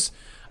 Well, I was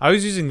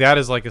using that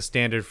as like a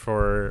standard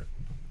for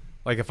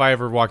like if I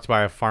ever walked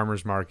by a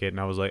farmer's market and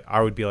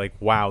I would be like,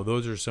 wow,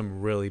 those are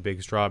some really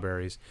big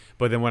strawberries.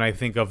 But then when I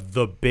think of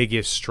the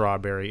biggest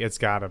strawberry, it's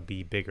got to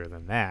be bigger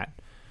than that.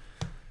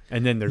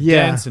 And then they're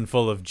dense and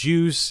full of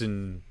juice,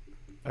 and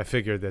I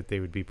figured that they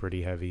would be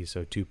pretty heavy,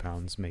 so 2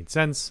 pounds made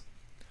sense.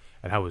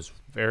 And I was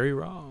very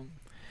wrong.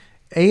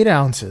 8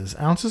 ounces.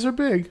 Ounces are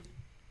big.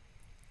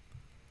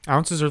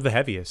 Ounces are the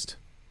heaviest.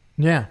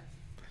 Yeah.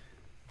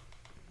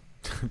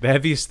 The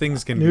heaviest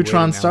things can be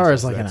Neutron weighed in star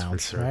is ounces, like an that's for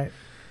ounce, sure. right?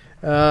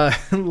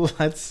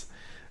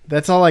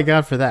 That's all I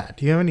got for that.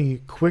 Do you have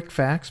any quick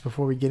facts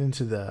before we get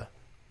into the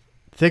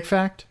thick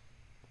fact?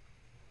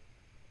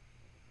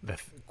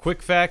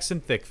 Quick facts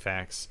and thick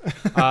facts.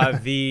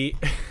 The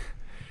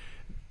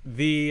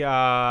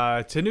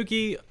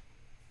tanuki,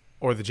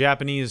 or the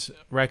Japanese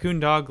raccoon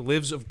dog,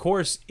 lives, of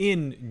course,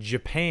 in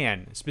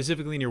Japan,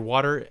 specifically near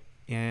water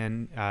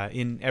and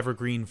in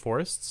evergreen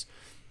forests.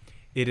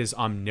 It is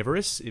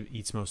omnivorous. It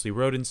eats mostly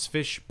rodents,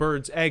 fish,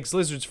 birds, eggs,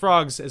 lizards,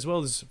 frogs, as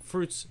well as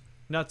fruits,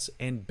 nuts,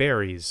 and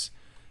berries.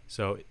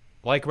 So,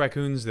 like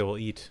raccoons, they will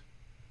eat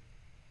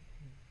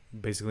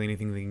basically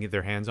anything they can get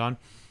their hands on.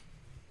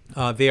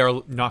 They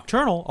are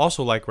nocturnal,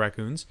 also like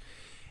raccoons,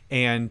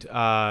 and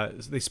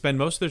they spend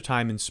most of their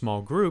time in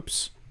small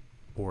groups,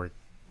 or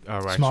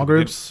Small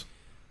groups?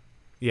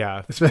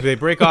 Yeah, they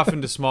break off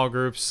into small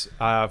groups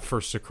for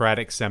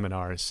Socratic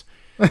seminars.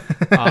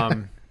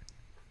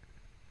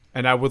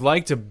 And I would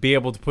like to be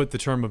able to put the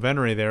term of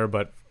venery there,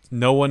 but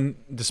no one,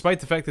 despite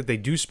the fact that they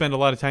do spend a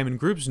lot of time in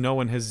groups, no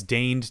one has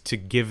deigned to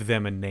give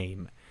them a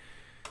name.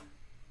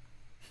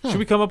 Should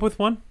we come up with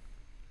one?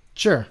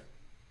 Sure.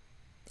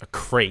 A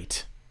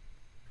crate.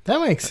 That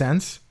makes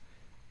sense.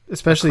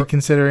 Especially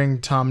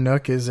considering Tom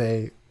Nook is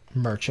a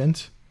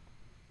merchant.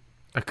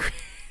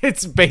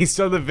 It's based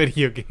on the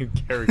video game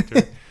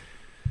character.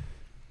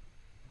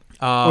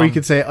 Or you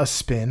could say a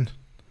spin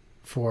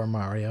for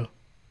Mario.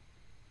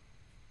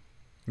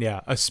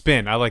 Yeah, a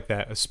spin. I like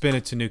that. A spin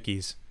of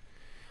Tanukis.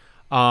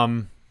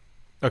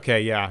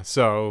 Okay, yeah.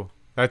 So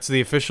that's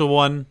the official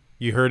one.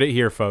 You heard it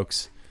here,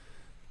 folks.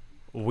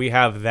 We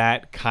have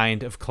that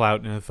kind of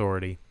clout and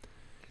authority.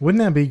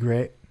 Wouldn't that be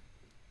great?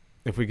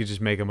 If we could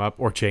just make them up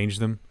or change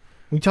them.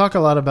 We talk a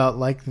lot about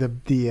like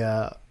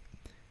the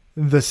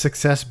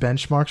success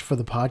benchmarks for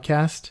the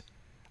podcast.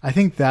 I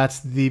think that's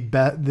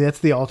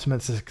the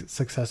ultimate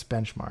success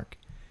benchmark.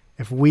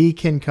 If we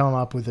can come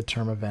up with a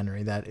term of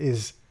venery that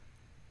is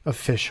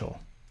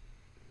official.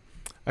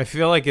 I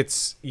feel like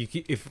it's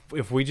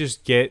if we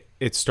just get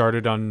it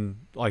started on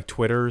like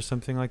Twitter or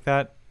something like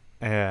that,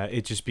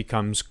 it just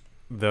becomes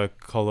the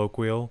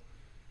colloquial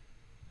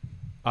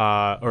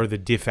or the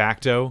de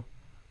facto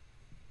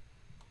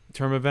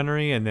term of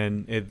venery, and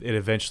then it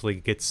eventually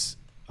gets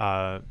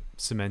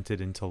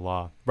cemented into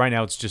law. Right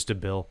now, it's just a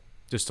bill.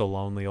 Just a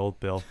lonely old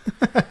Bill.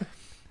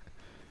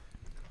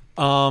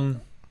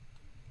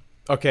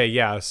 Okay,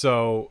 yeah,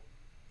 so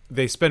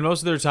they spend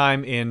most of their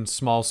time in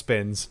small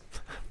spins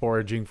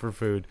foraging for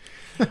food.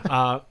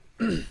 A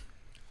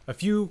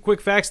few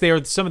quick facts. They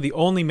are some of the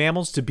only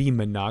mammals to be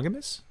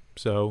monogamous,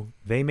 so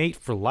they mate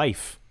for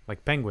life,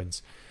 like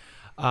penguins.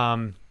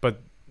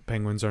 But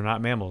penguins are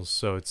not mammals,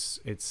 so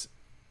it's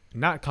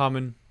not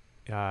common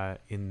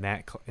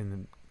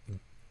in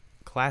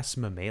class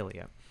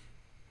Mammalia.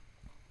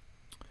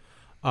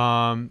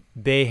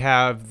 They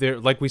have their,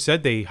 like we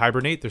said, they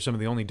hibernate. They're some of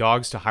the only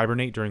dogs to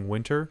hibernate during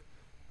winter.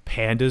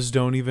 Pandas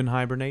don't even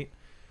hibernate,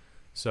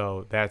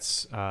 so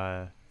that's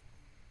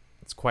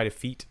quite a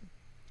feat.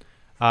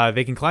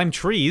 They can climb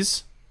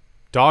trees.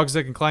 Dogs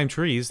that can climb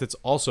trees. That's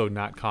also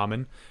not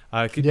common,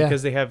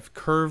 because they have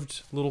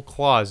curved little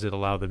claws that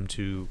allow them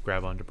to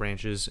grab onto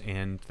branches,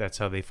 and that's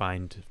how they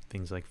find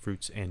things like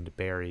fruits and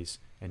berries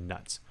and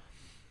nuts.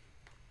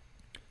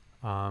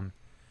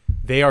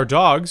 They are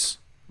dogs,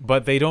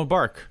 but they don't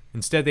bark.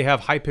 Instead, they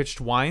have high-pitched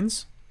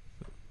whines,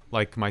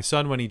 like my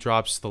son when he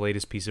drops the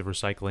latest piece of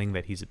recycling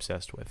that he's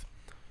obsessed with.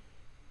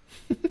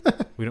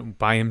 We don't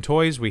buy him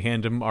toys. We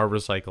hand him our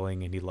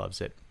recycling, and he loves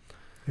it.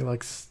 He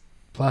likes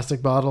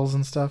plastic bottles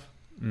and stuff.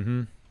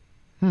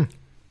 Mm-hmm.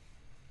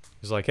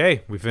 He's like,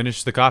 hey, we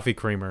finished the coffee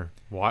creamer.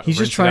 He's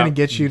just trying to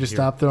get you to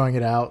stop throwing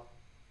it out.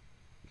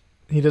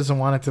 He doesn't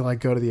want it to like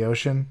go to the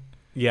ocean.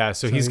 Yeah,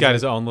 so he's got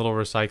his own little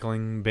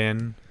recycling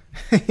bin.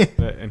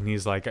 And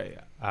he's like,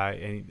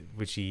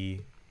 which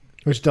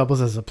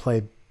doubles as a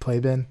play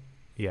bin.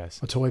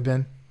 Yes. A toy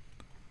bin.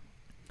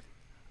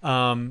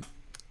 And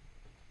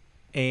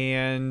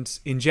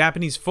in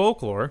Japanese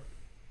folklore,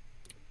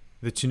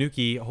 the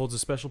tanuki holds a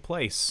special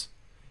place.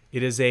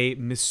 It is a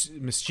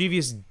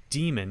mischievous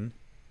demon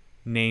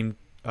named,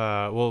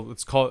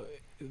 it's called,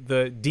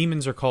 the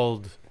demons are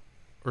called,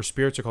 or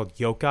spirits are called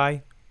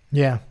yokai.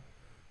 Yeah.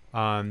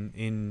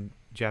 In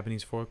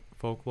Japanese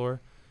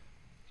folklore.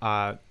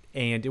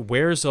 And it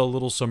wears a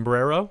little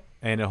sombrero,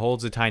 and it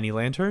holds a tiny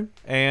lantern,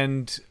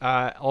 and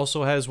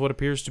also has what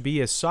appears to be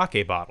a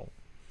sake bottle.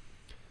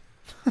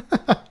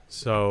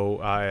 So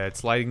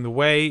it's lighting the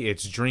way,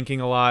 it's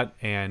drinking a lot,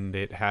 and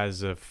it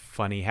has a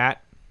funny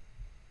hat.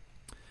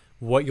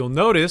 What you'll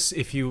notice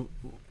if you...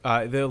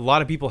 a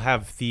lot of people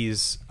have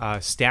these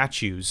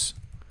statues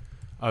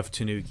of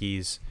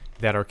tanukis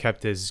that are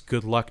kept as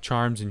good luck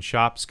charms in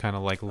shops, kind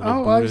of like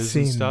little Buddhas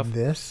and stuff. I've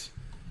seen this.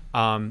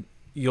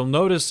 You'll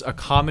notice a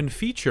common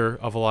feature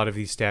of a lot of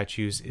these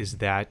statues is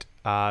that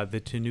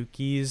the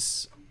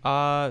tanuki's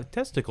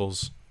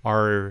testicles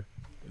are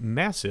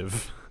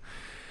massive.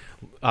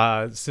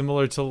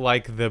 Similar to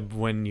like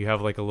when you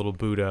have like a little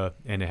Buddha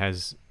and it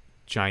has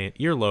giant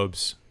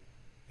earlobes.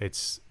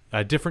 It's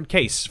a different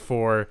case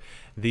for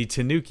the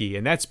tanuki,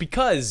 and that's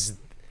because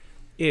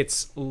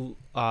its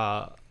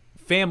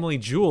family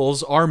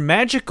jewels are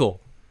magical,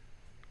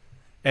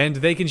 and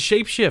they can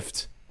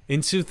shapeshift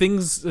into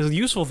things,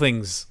 useful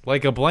things,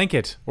 like a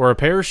blanket or a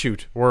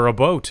parachute or a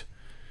boat.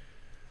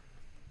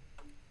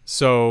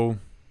 So,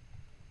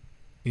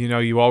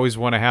 you always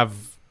want to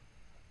have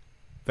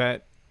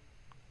that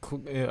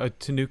a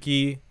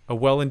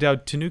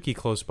well-endowed tanuki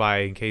close by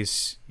in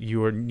case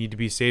you need to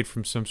be saved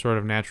from some sort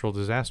of natural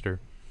disaster.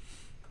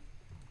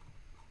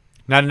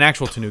 Not an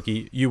actual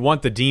tanuki. You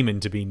want the demon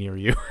to be near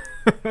you.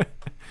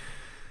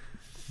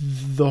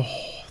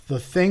 The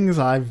things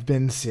I've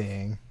been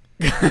seeing.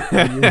 You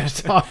were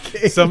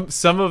talking.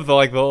 Some of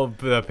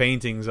the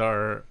paintings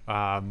are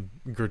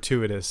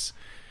gratuitous.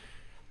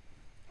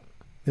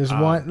 There's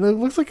one. It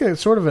looks like a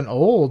sort of an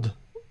old.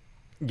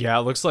 Yeah,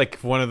 it looks like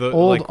one of the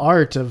old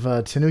art of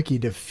Tanuki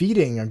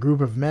defeating a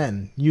group of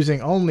men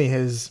using only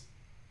his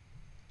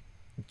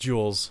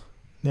jewels.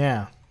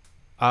 Yeah.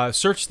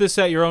 Search this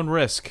at your own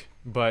risk,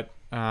 but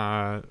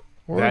don't.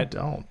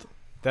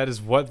 That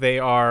is what they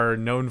are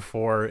known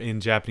for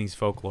in Japanese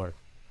folklore.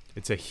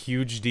 It's a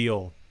huge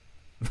deal.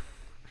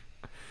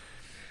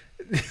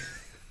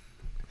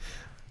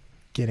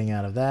 Getting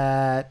out of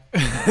that.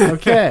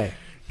 Okay.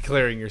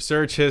 Clearing your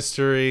search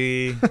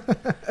history.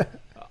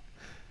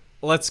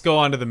 Let's go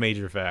on to the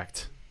major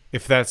fact,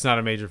 if that's not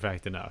a major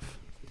fact enough.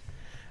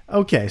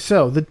 Okay,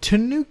 so the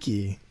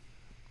tanuki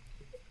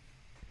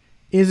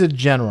is a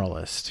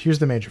generalist. Here's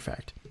the major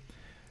fact.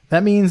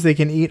 That means they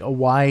can eat a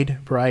wide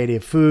variety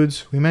of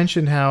foods. We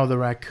mentioned how the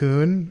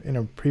raccoon in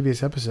a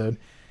previous episode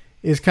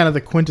is kind of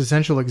the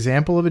quintessential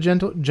example of a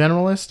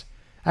generalist.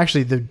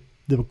 Actually, the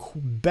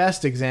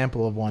best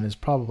example of one is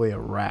probably a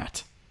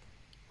rat.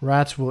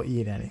 Rats will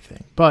eat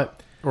anything,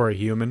 or a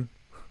human.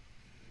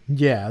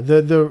 Yeah,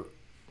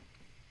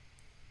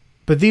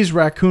 but these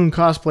raccoon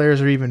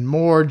cosplayers are even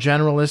more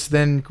generalists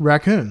than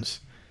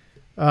raccoons.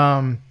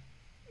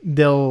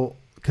 They'll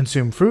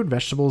consume fruit,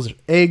 vegetables,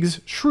 eggs,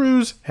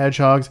 shrews,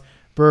 hedgehogs,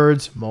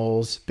 birds,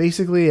 moles,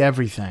 basically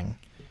everything.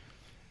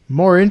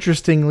 More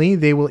interestingly,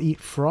 they will eat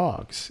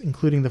frogs,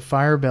 including the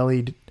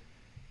fire-bellied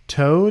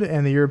toad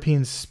and the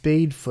European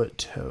spadefoot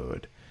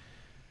toad.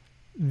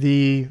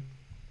 The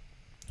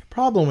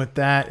problem with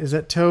that is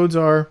that toads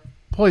are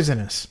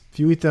poisonous. If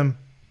you eat them,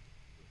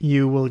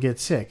 you will get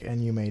sick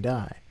and you may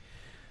die.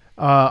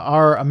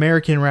 Our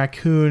American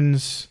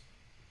raccoons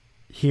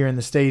here in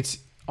the States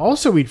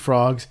also eat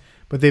frogs,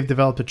 but they've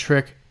developed a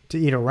trick to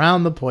eat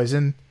around the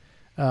poison.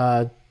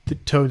 The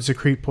toads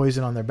secrete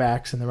poison on their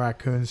backs, and the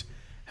raccoons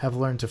have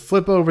learned to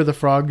flip over the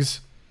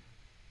frogs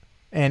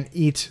and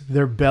eat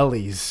their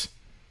bellies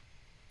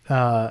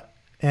and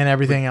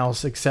everything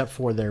else except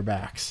for their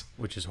backs.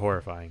 Which is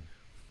horrifying.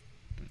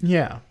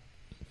 Yeah.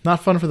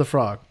 Not fun for the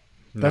frog.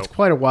 That's Nope.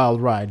 quite a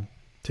wild ride,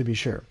 to be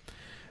sure.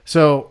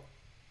 So,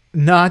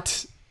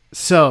 not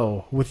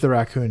so with the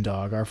raccoon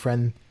dog. Our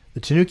friend the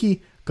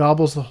tanuki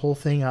gobbles the whole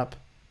thing up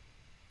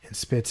and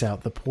spits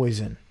out the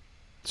poison.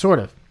 Sort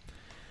of.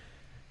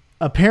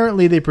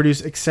 Apparently, they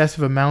produce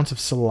excessive amounts of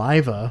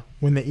saliva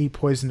when they eat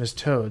poisonous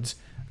toads.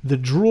 The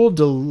drool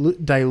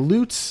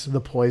dilutes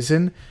the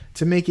poison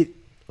to make it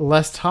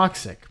less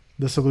toxic.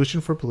 The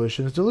solution for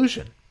pollution is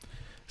dilution.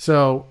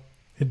 So,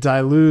 it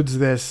dilutes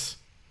this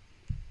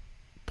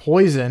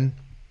poison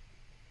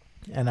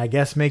and I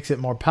guess makes it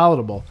more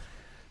palatable.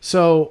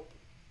 So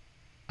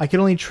I can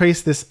only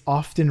trace this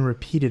often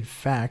repeated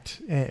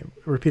fact,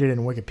 repeated in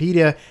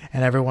Wikipedia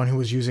and everyone who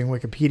was using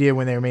Wikipedia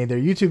when they made their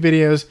YouTube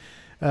videos.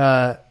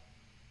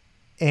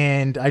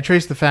 And I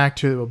traced the fact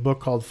to a book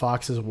called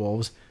Foxes,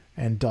 Wolves,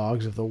 and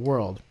Dogs of the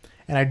World.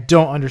 And I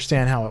don't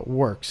understand how it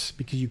works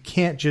because you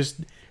can't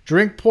just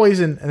drink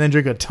poison and then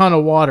drink a ton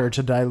of water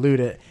to dilute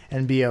it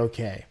and be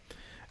okay.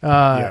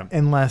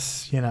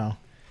 Unless, I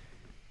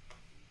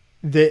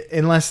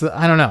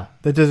don't know.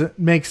 That doesn't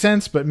make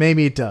sense, but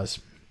maybe it does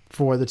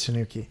for the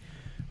tanuki.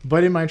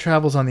 But in my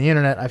travels on the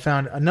internet, I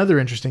found another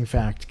interesting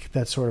fact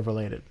that's sort of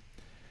related.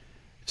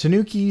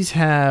 Tanukis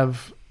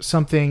have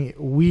something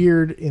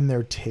weird in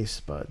their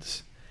taste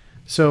buds.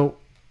 So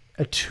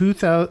a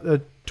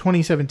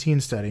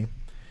 2017 study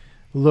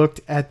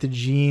looked at the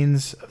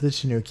genes of the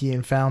tanuki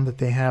and found that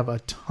they have a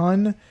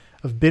ton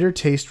of bitter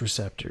taste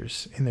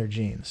receptors in their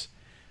genes.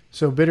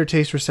 So bitter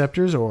taste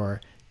receptors, or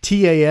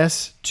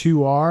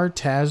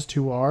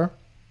TAS2R,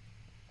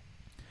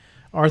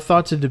 are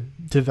thought to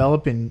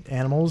develop in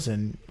animals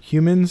and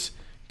humans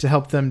to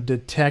help them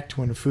detect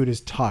when food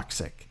is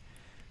toxic.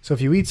 So if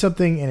you eat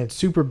something and it's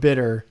super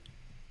bitter,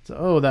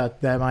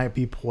 that might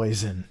be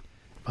poison.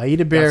 If I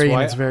eat a berry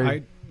and it's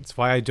very... That's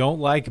why I don't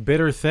like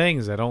bitter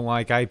things. I don't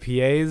like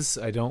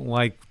IPAs. I don't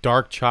like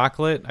dark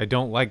chocolate. I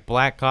don't like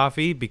black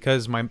coffee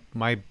because my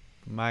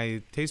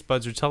taste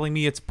buds are telling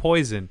me it's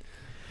poison.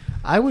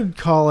 I would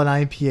call an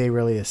IPA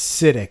really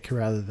acidic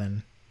rather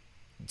than...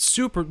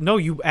 No,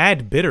 you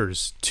add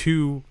bitters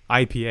to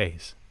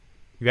IPAs.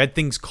 You add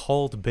things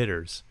called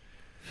bitters.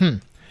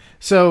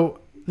 So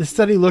the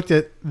study looked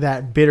at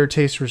that bitter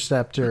taste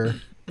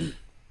receptor,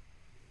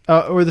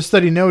 or the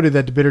study noted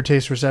that the bitter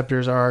taste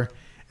receptors are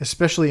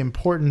especially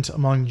important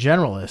among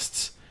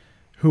generalists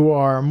who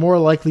are more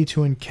likely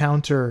to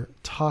encounter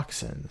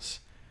toxins.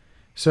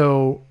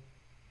 So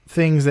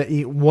things that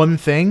eat one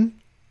thing,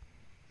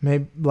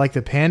 like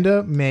the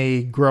panda,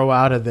 may grow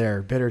out of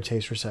their bitter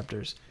taste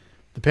receptors.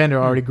 The panda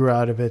already grew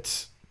out of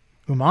its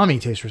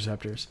umami taste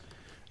receptors.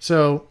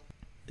 So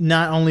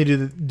not only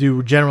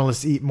do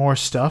generalists eat more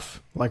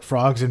stuff, like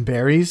frogs and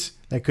berries,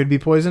 that could be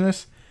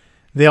poisonous,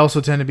 they also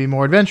tend to be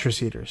more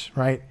adventurous eaters,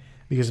 right?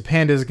 Because a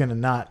panda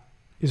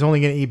is only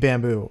going to eat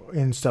bamboo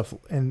and stuff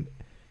and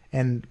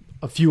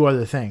a few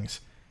other things.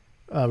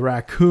 A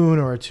raccoon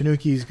or a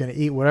tanuki is going to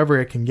eat whatever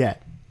it can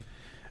get.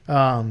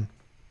 And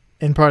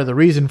part of the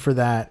reason for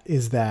that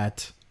is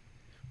that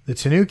the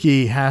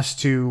tanuki has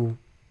to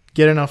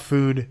get enough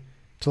food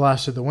to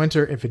last through the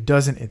winter. If it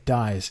doesn't, it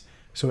dies.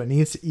 So it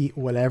needs to eat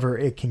whatever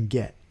it can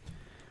get.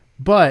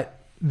 But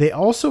they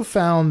also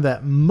found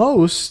that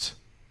most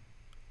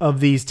of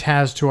these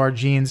TAS2R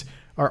genes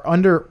are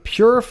under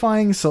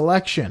purifying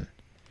selection,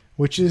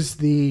 which is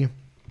the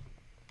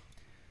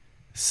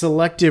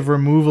selective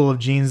removal of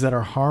genes that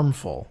are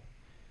harmful.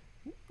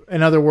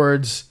 In other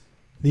words,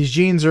 these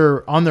genes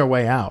are on their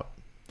way out.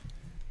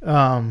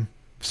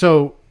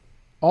 So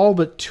all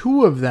but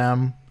 2 of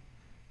them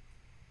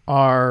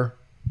are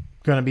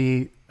going to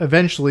be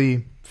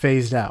eventually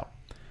phased out.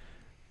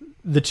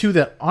 The 2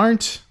 that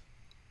aren't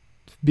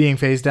being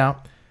phased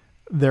out,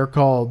 they're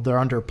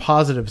under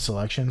positive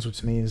selections,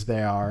 which means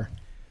they are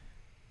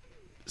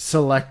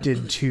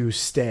selected to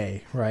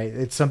stay, right?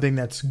 It's something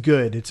that's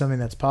good. It's something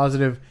that's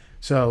positive.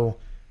 So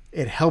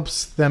it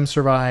helps them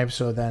survive.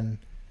 So then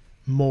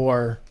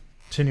more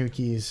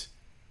tanukis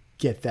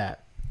get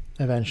that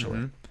eventually.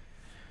 Mm-hmm.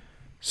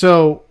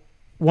 So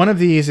one of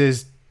these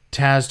is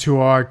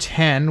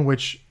TAS2R10,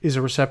 which is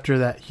a receptor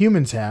that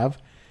humans have.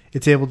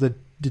 It's able to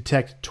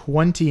detect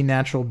 20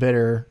 natural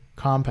bitter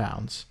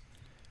compounds.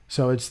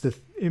 So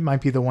it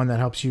might be the one that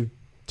helps you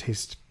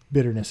taste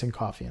bitterness in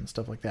coffee and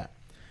stuff like that.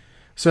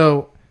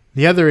 So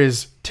the other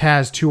is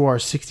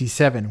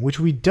TAS2R67, which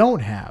we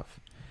don't have.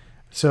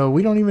 So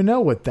we don't even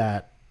know what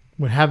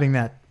having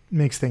that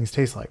makes things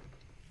taste like.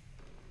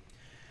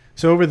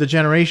 So over the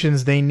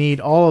generations, they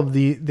needed all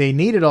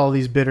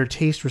these bitter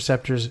taste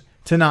receptors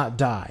to not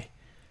die,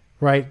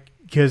 right?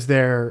 Because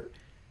they're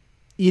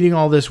eating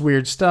all this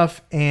weird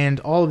stuff, and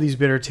all of these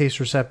bitter taste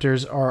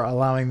receptors are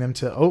allowing them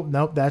to, oh,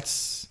 nope,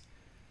 that's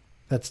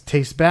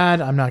tastes bad.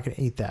 I'm not going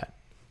to eat that.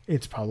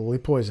 It's probably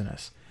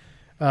poisonous.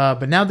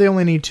 But now they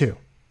only need 2.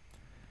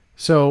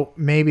 So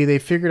maybe they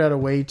figured out a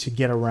way to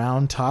get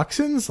around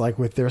toxins, like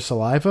with their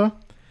saliva,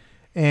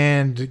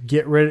 and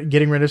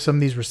getting rid of some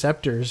of these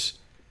receptors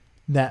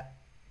that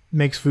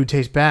makes food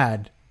taste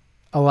bad,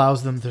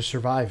 allows them to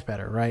survive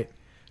better, right?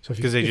 So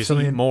Because they just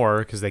eat more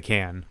because they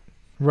can.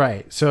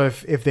 Right. So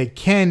if they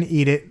can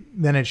eat it,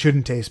 then it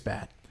shouldn't taste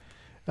bad.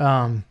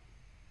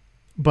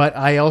 But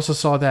I also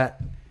saw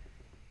that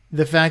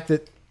the fact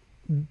that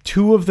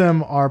 2 of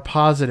them are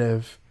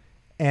positive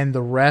and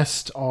the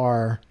rest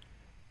are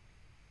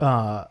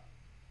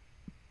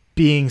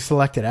being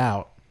selected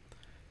out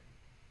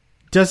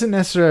doesn't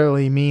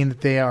necessarily mean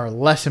that they are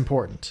less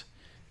important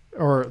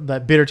or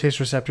that bitter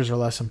taste receptors are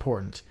less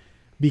important,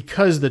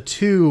 because the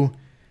 2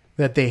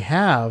 that they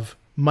have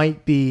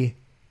might be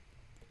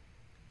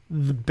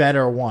the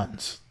better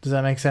ones. Does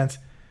that make sense?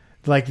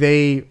 Like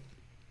these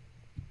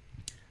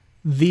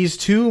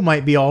 2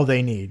 might be all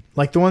they need.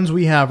 Like the ones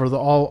we have are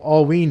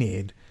all we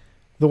need.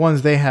 The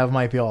ones they have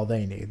might be all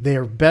they need. They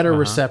are better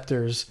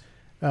receptors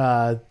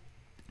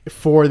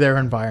for their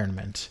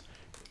environment.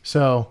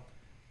 So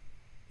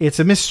it's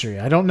a mystery.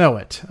 I don't know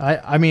it.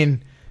 I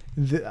mean,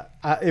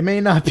 it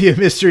may not be a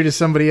mystery to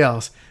somebody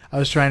else. I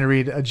was trying to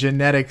read a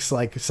genetics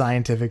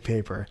scientific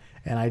paper,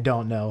 and I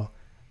don't know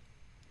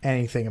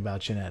anything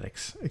about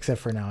genetics, except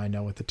for now I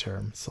know what the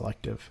term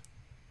selective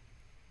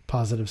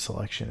positive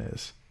selection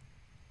is.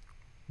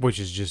 Which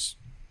is just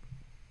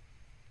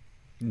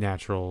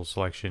natural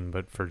selection,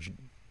 but for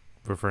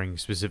referring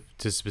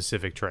to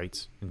specific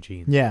traits and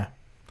genes. Yeah.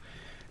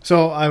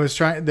 So I was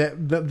trying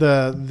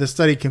the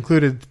study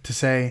concluded to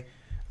say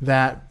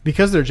that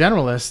because they're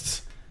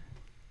generalists,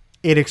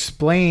 it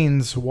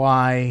explains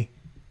why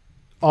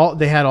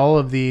they had all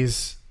of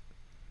these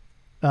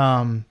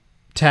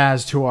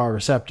TAS2R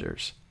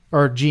receptors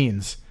or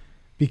genes,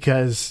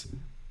 because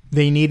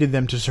they needed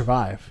them to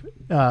survive.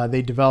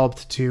 They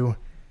developed to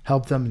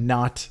help them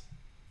not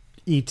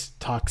eat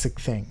toxic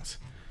things.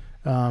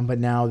 But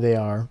now they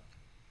are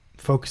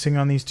focusing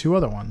on these 2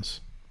 other ones.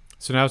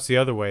 So now it's the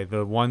other way.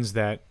 The ones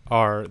that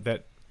are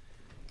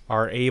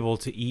able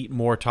to eat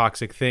more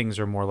toxic things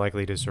are more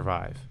likely to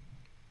survive.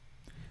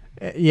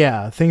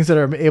 Yeah, things that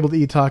are able to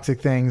eat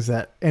toxic things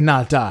and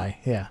not die.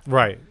 Yeah.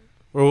 Right.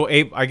 Well,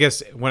 I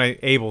guess when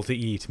able to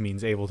eat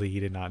means able to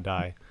eat and not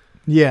die.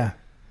 Yeah.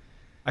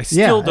 I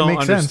still don't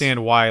makes understand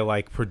sense.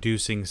 why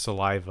producing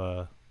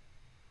saliva,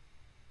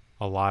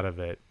 a lot of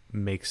it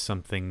makes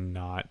something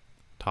not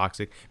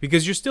toxic,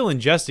 because you're still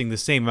ingesting the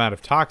same amount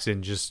of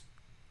toxin, just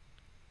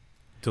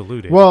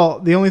diluted. Well,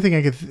 the only thing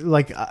I could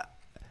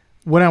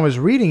when I was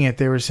reading it,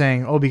 they were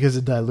saying, "Oh, because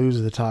it dilutes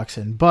the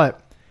toxin."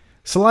 But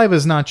saliva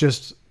is not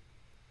just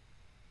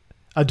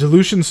a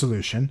dilution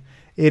solution.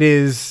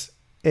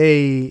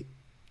 It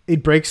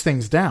breaks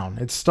things down.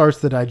 It starts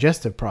the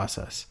digestive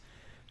process.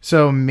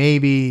 So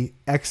maybe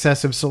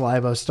excessive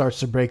saliva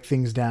starts to break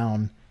things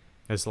down.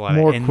 There's a lot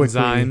more of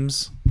quickly.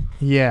 enzymes.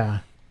 Yeah.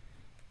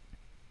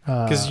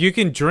 Because you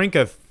can drink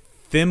a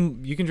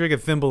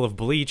thimble of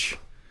bleach,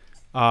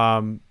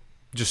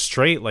 just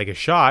straight like a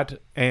shot,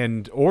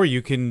 or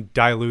you can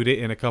dilute it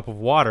in a cup of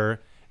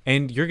water,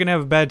 and you're gonna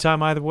have a bad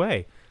time either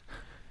way.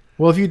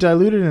 Well, if you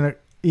dilute it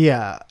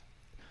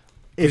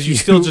Because you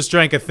still just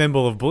drank a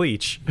thimble of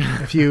bleach.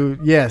 But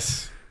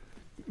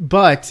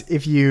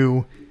if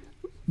you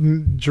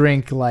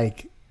drink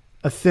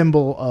a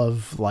thimble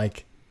of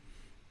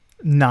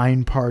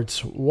 9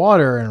 parts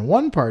water and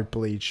 1 part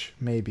bleach,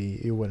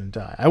 maybe you wouldn't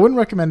die. I wouldn't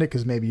recommend it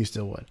because maybe you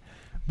still would.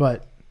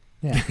 But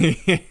yeah.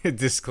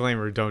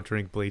 Disclaimer: don't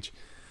drink bleach.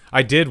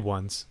 I did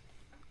once.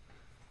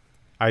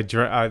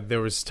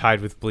 There was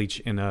tied with bleach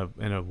in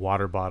a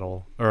water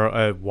bottle or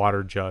a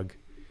water jug,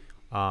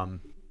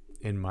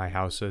 in my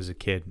house as a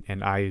kid,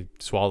 and I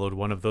swallowed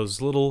one of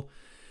those little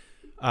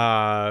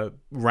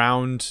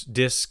round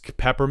disc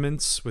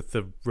peppermints with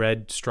the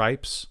red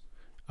stripes,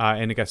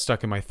 and it got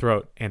stuck in my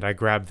throat, and I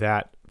grabbed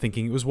that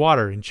thinking it was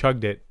water and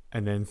chugged it,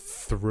 and then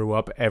threw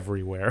up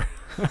everywhere.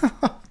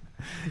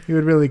 You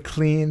would really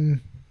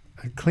clean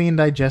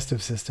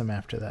digestive system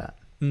after that.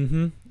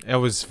 Mm-hmm. I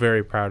was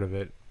very proud of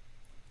it.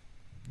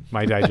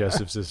 My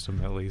digestive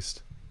system, at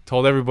least.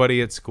 Told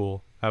everybody at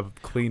school how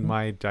clean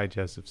my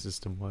digestive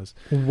system was.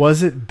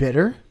 Was it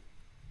bitter?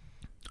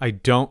 I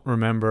don't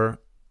remember.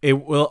 It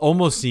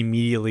almost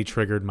immediately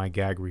triggered my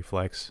gag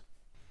reflex.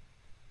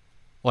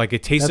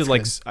 It tasted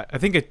I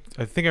think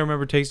I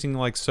remember tasting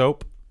like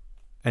soap,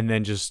 and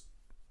then just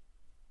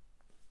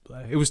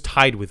it was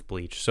tied with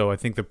bleach. So I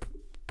think it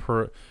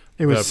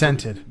was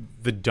scented.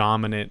 The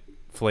dominant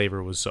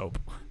flavor was soap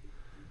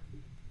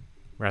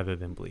rather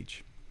than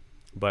bleach.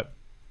 But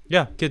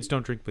yeah, kids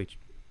don't drink bleach.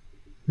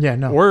 Yeah,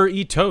 no. Or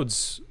eat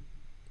toads,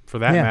 for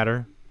that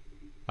matter.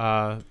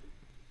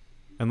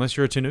 Unless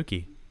you're a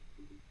tanuki.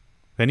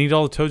 Then eat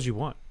all the toads you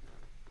want.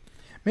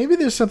 Maybe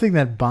there's something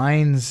that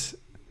binds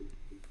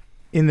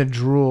in the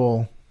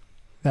drool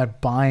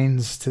that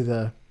binds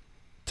to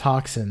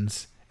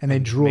toxins and they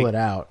drool it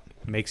out.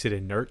 Makes it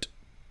inert.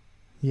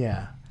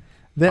 Yeah.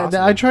 Possibly.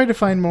 I tried to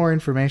find more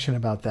information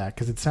about that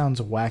because it sounds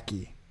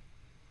wacky.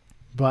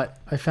 But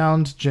I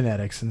found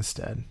genetics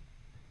instead.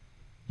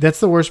 That's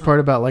the worst part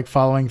about like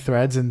following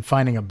threads and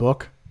finding a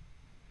book.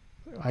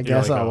 I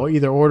guess like, I will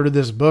either order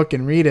this book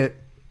and read it,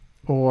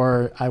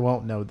 or I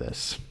won't know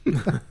this.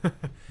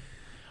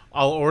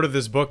 I'll order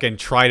this book and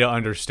try to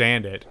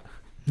understand it.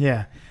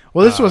 Yeah.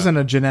 Well, this wasn't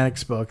a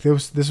genetics book.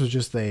 This was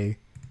just a. It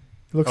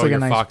looks like a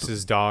nice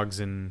Foxes, Dogs,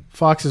 and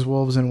Foxes,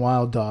 Wolves, and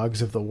Wild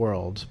Dogs of the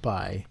World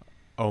by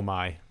oh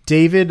my,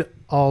 David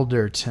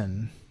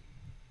Alderton,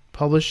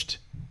 published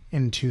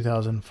in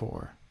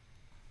 2004.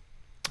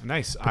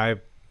 nice.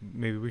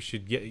 Maybe we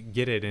should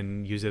get it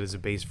and use it as a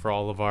base for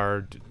all of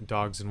our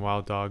dogs and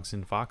wild dogs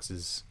and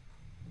foxes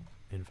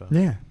info.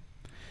 Yeah.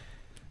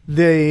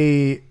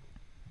 The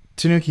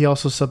Tanuki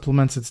also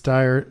supplements its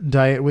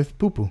diet with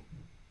poo-poo.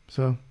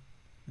 So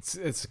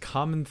It's a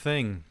common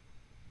thing.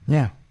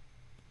 yeah.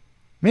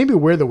 Maybe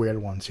we're the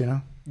weird ones,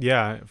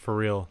 Yeah, for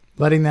real.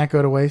 letting that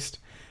go to waste.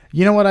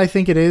 You know what I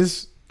think it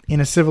is?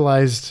 In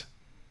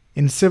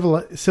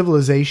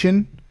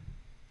civilization,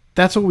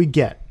 that's what we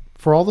get.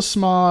 For all the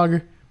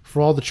smog,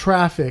 for all the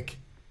traffic,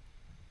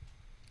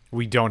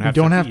 We don't we have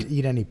don't to have eat, to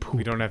eat any poop.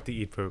 We don't have to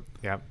eat poop.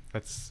 Yeah,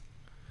 that's.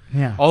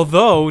 Yeah.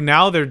 Although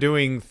now they're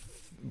doing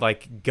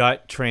like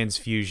gut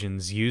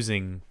transfusions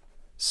using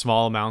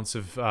small amounts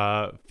of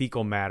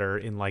fecal matter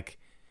in like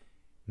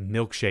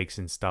milkshakes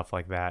and stuff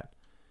like that.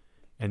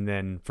 And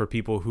then for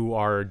people who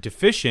are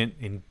deficient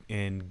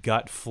in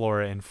gut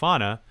flora and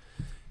fauna,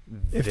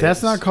 If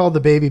that's not called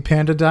the baby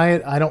panda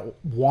diet, I don't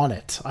want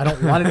it. I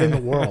don't want it in the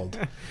world.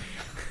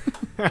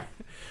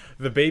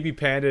 the baby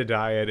panda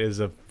diet is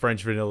a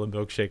French vanilla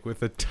milkshake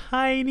with a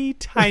tiny,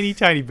 tiny,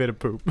 tiny bit of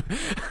poop.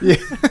 Yeah.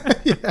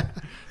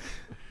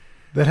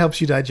 That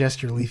helps you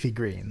digest your leafy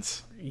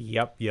greens.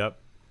 Yep.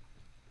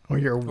 Or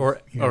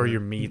your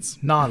meats.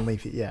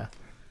 Non-leafy, yeah.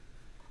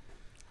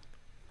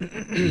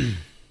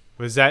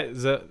 Is that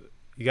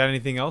you got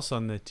anything else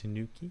on the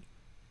Tanuki?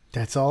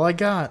 That's all I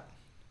got.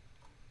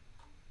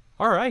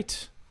 All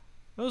right.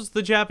 That was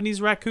the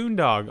Japanese raccoon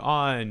dog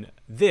on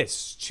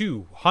this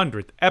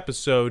 200th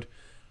episode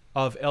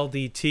of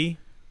LDT.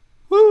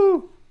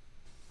 Woo!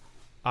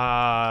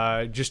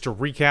 Just a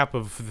recap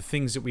of the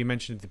things that we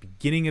mentioned at the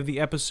beginning of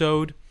the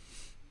episode.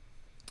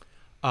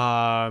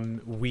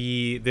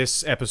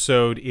 This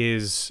episode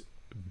is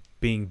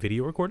being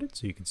video recorded,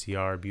 so you can see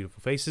our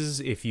beautiful faces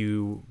if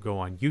you go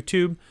on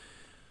YouTube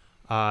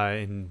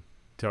and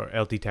to our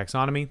LD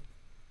Taxonomy.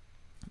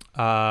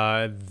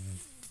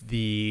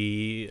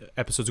 The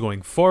episodes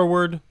going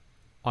forward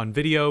on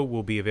video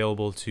will be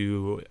available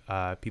to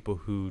people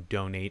who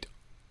donate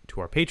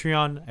to our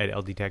Patreon at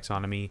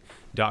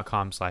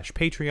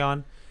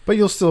ldtaxonomy.com/Patreon. But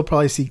you'll still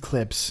probably see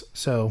clips,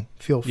 so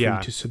feel free Yeah.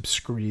 to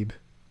subscribe.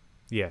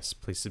 Yes,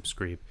 please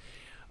subscribe.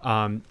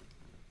 In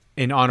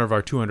honor of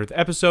our 200th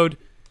episode,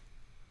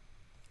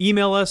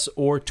 email us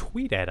or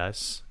tweet at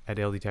us at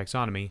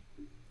ldtaxonomy,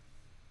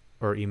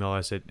 or email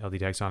us at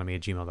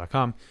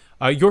ldtaxonomy@gmail.com.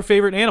 Your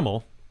favorite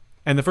animal,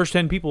 and the first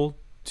 10 people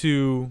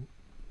to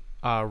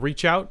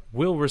reach out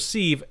will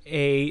receive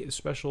a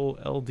special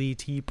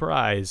LDT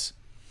prize.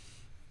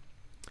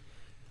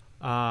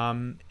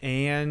 And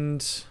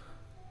I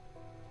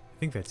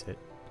think that's it.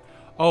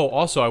 Oh,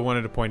 also, I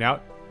wanted to point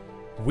out,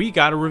 we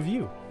got a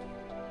review.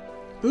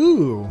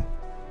 Ooh.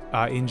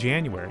 In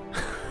January.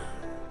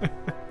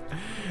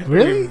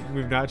 Really?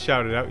 We've not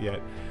shouted out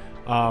yet.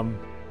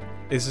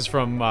 This is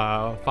from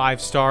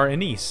 5-star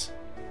Anise.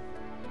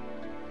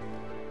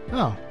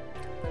 Oh.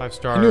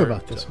 5-star. I knew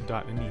about this one.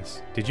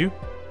 Anise. Did you?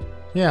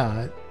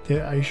 Yeah.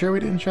 Are you sure we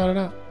didn't shout it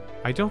out?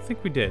 I don't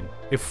think we did.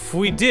 If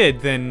we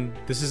did, then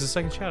this is a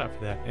second shout out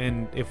for that.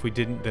 And if we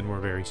didn't, then we're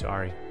very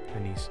sorry,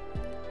 Anise.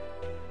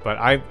 But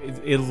I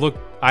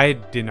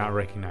did not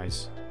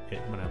recognize it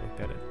when I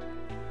looked at it.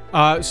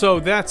 So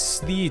that's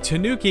the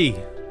Tanuki.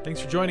 Thanks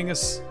for joining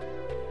us.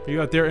 For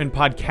you out there in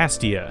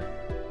Podcastia,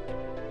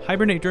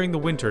 hibernate during the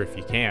winter if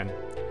you can.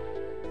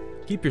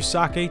 Keep your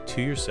sake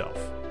to yourself,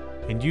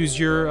 and use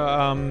your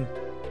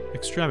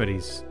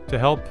extremities to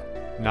help,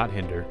 not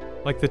hinder,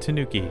 like the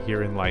Tanuki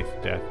here in Life,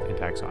 Death, and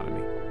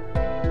Taxonomy.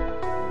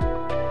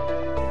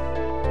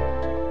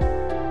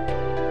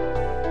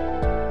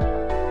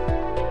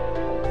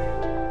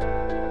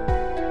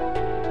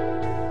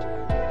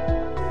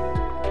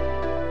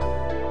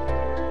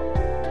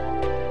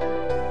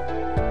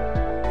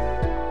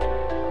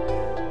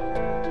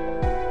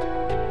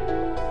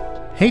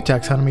 Hey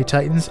Taxonomy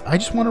Titans, I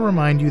just want to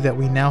remind you that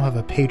we now have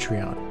a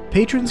Patreon.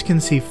 Patrons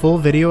can see full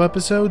video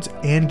episodes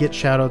and get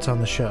shoutouts on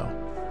the show.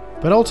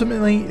 But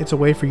ultimately, it's a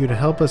way for you to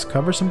help us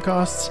cover some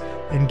costs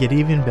and get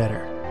even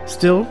better.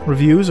 Still,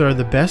 reviews are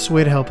the best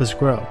way to help us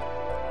grow.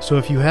 So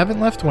if you haven't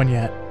left one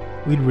yet,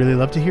 we'd really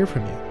love to hear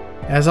from you.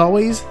 As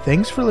always,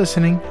 thanks for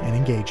listening and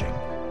engaging.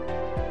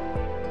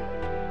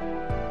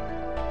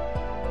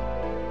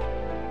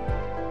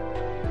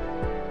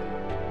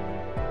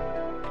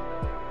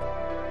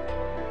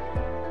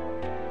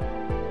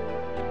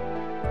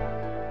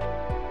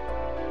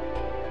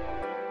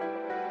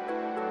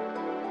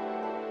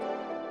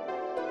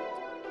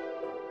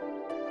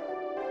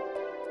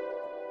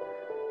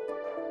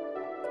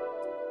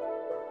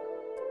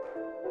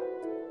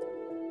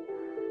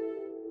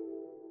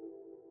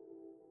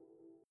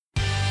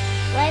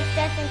 Life,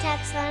 Death, and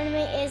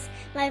Taxonomy is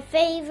my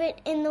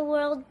favorite in the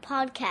world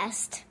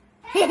podcast.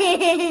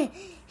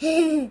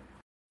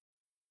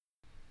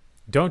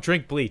 Don't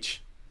drink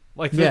bleach.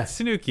 Like the Yeah.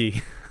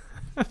 Tanuki.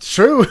 It's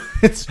true.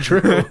 It's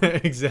true.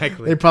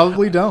 Exactly. They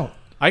probably don't.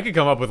 I could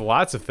come up with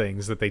lots of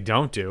things that they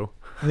don't do.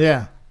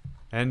 Yeah.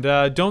 And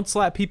don't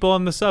slap people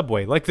on the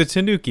subway, like the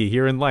Tanuki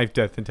here in Life,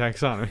 Death, and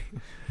Taxonomy.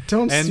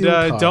 Don't And steal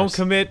cars. don't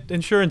commit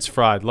insurance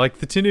fraud, like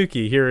the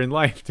Tanuki here in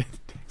Life, Death,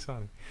 and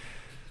Taxonomy.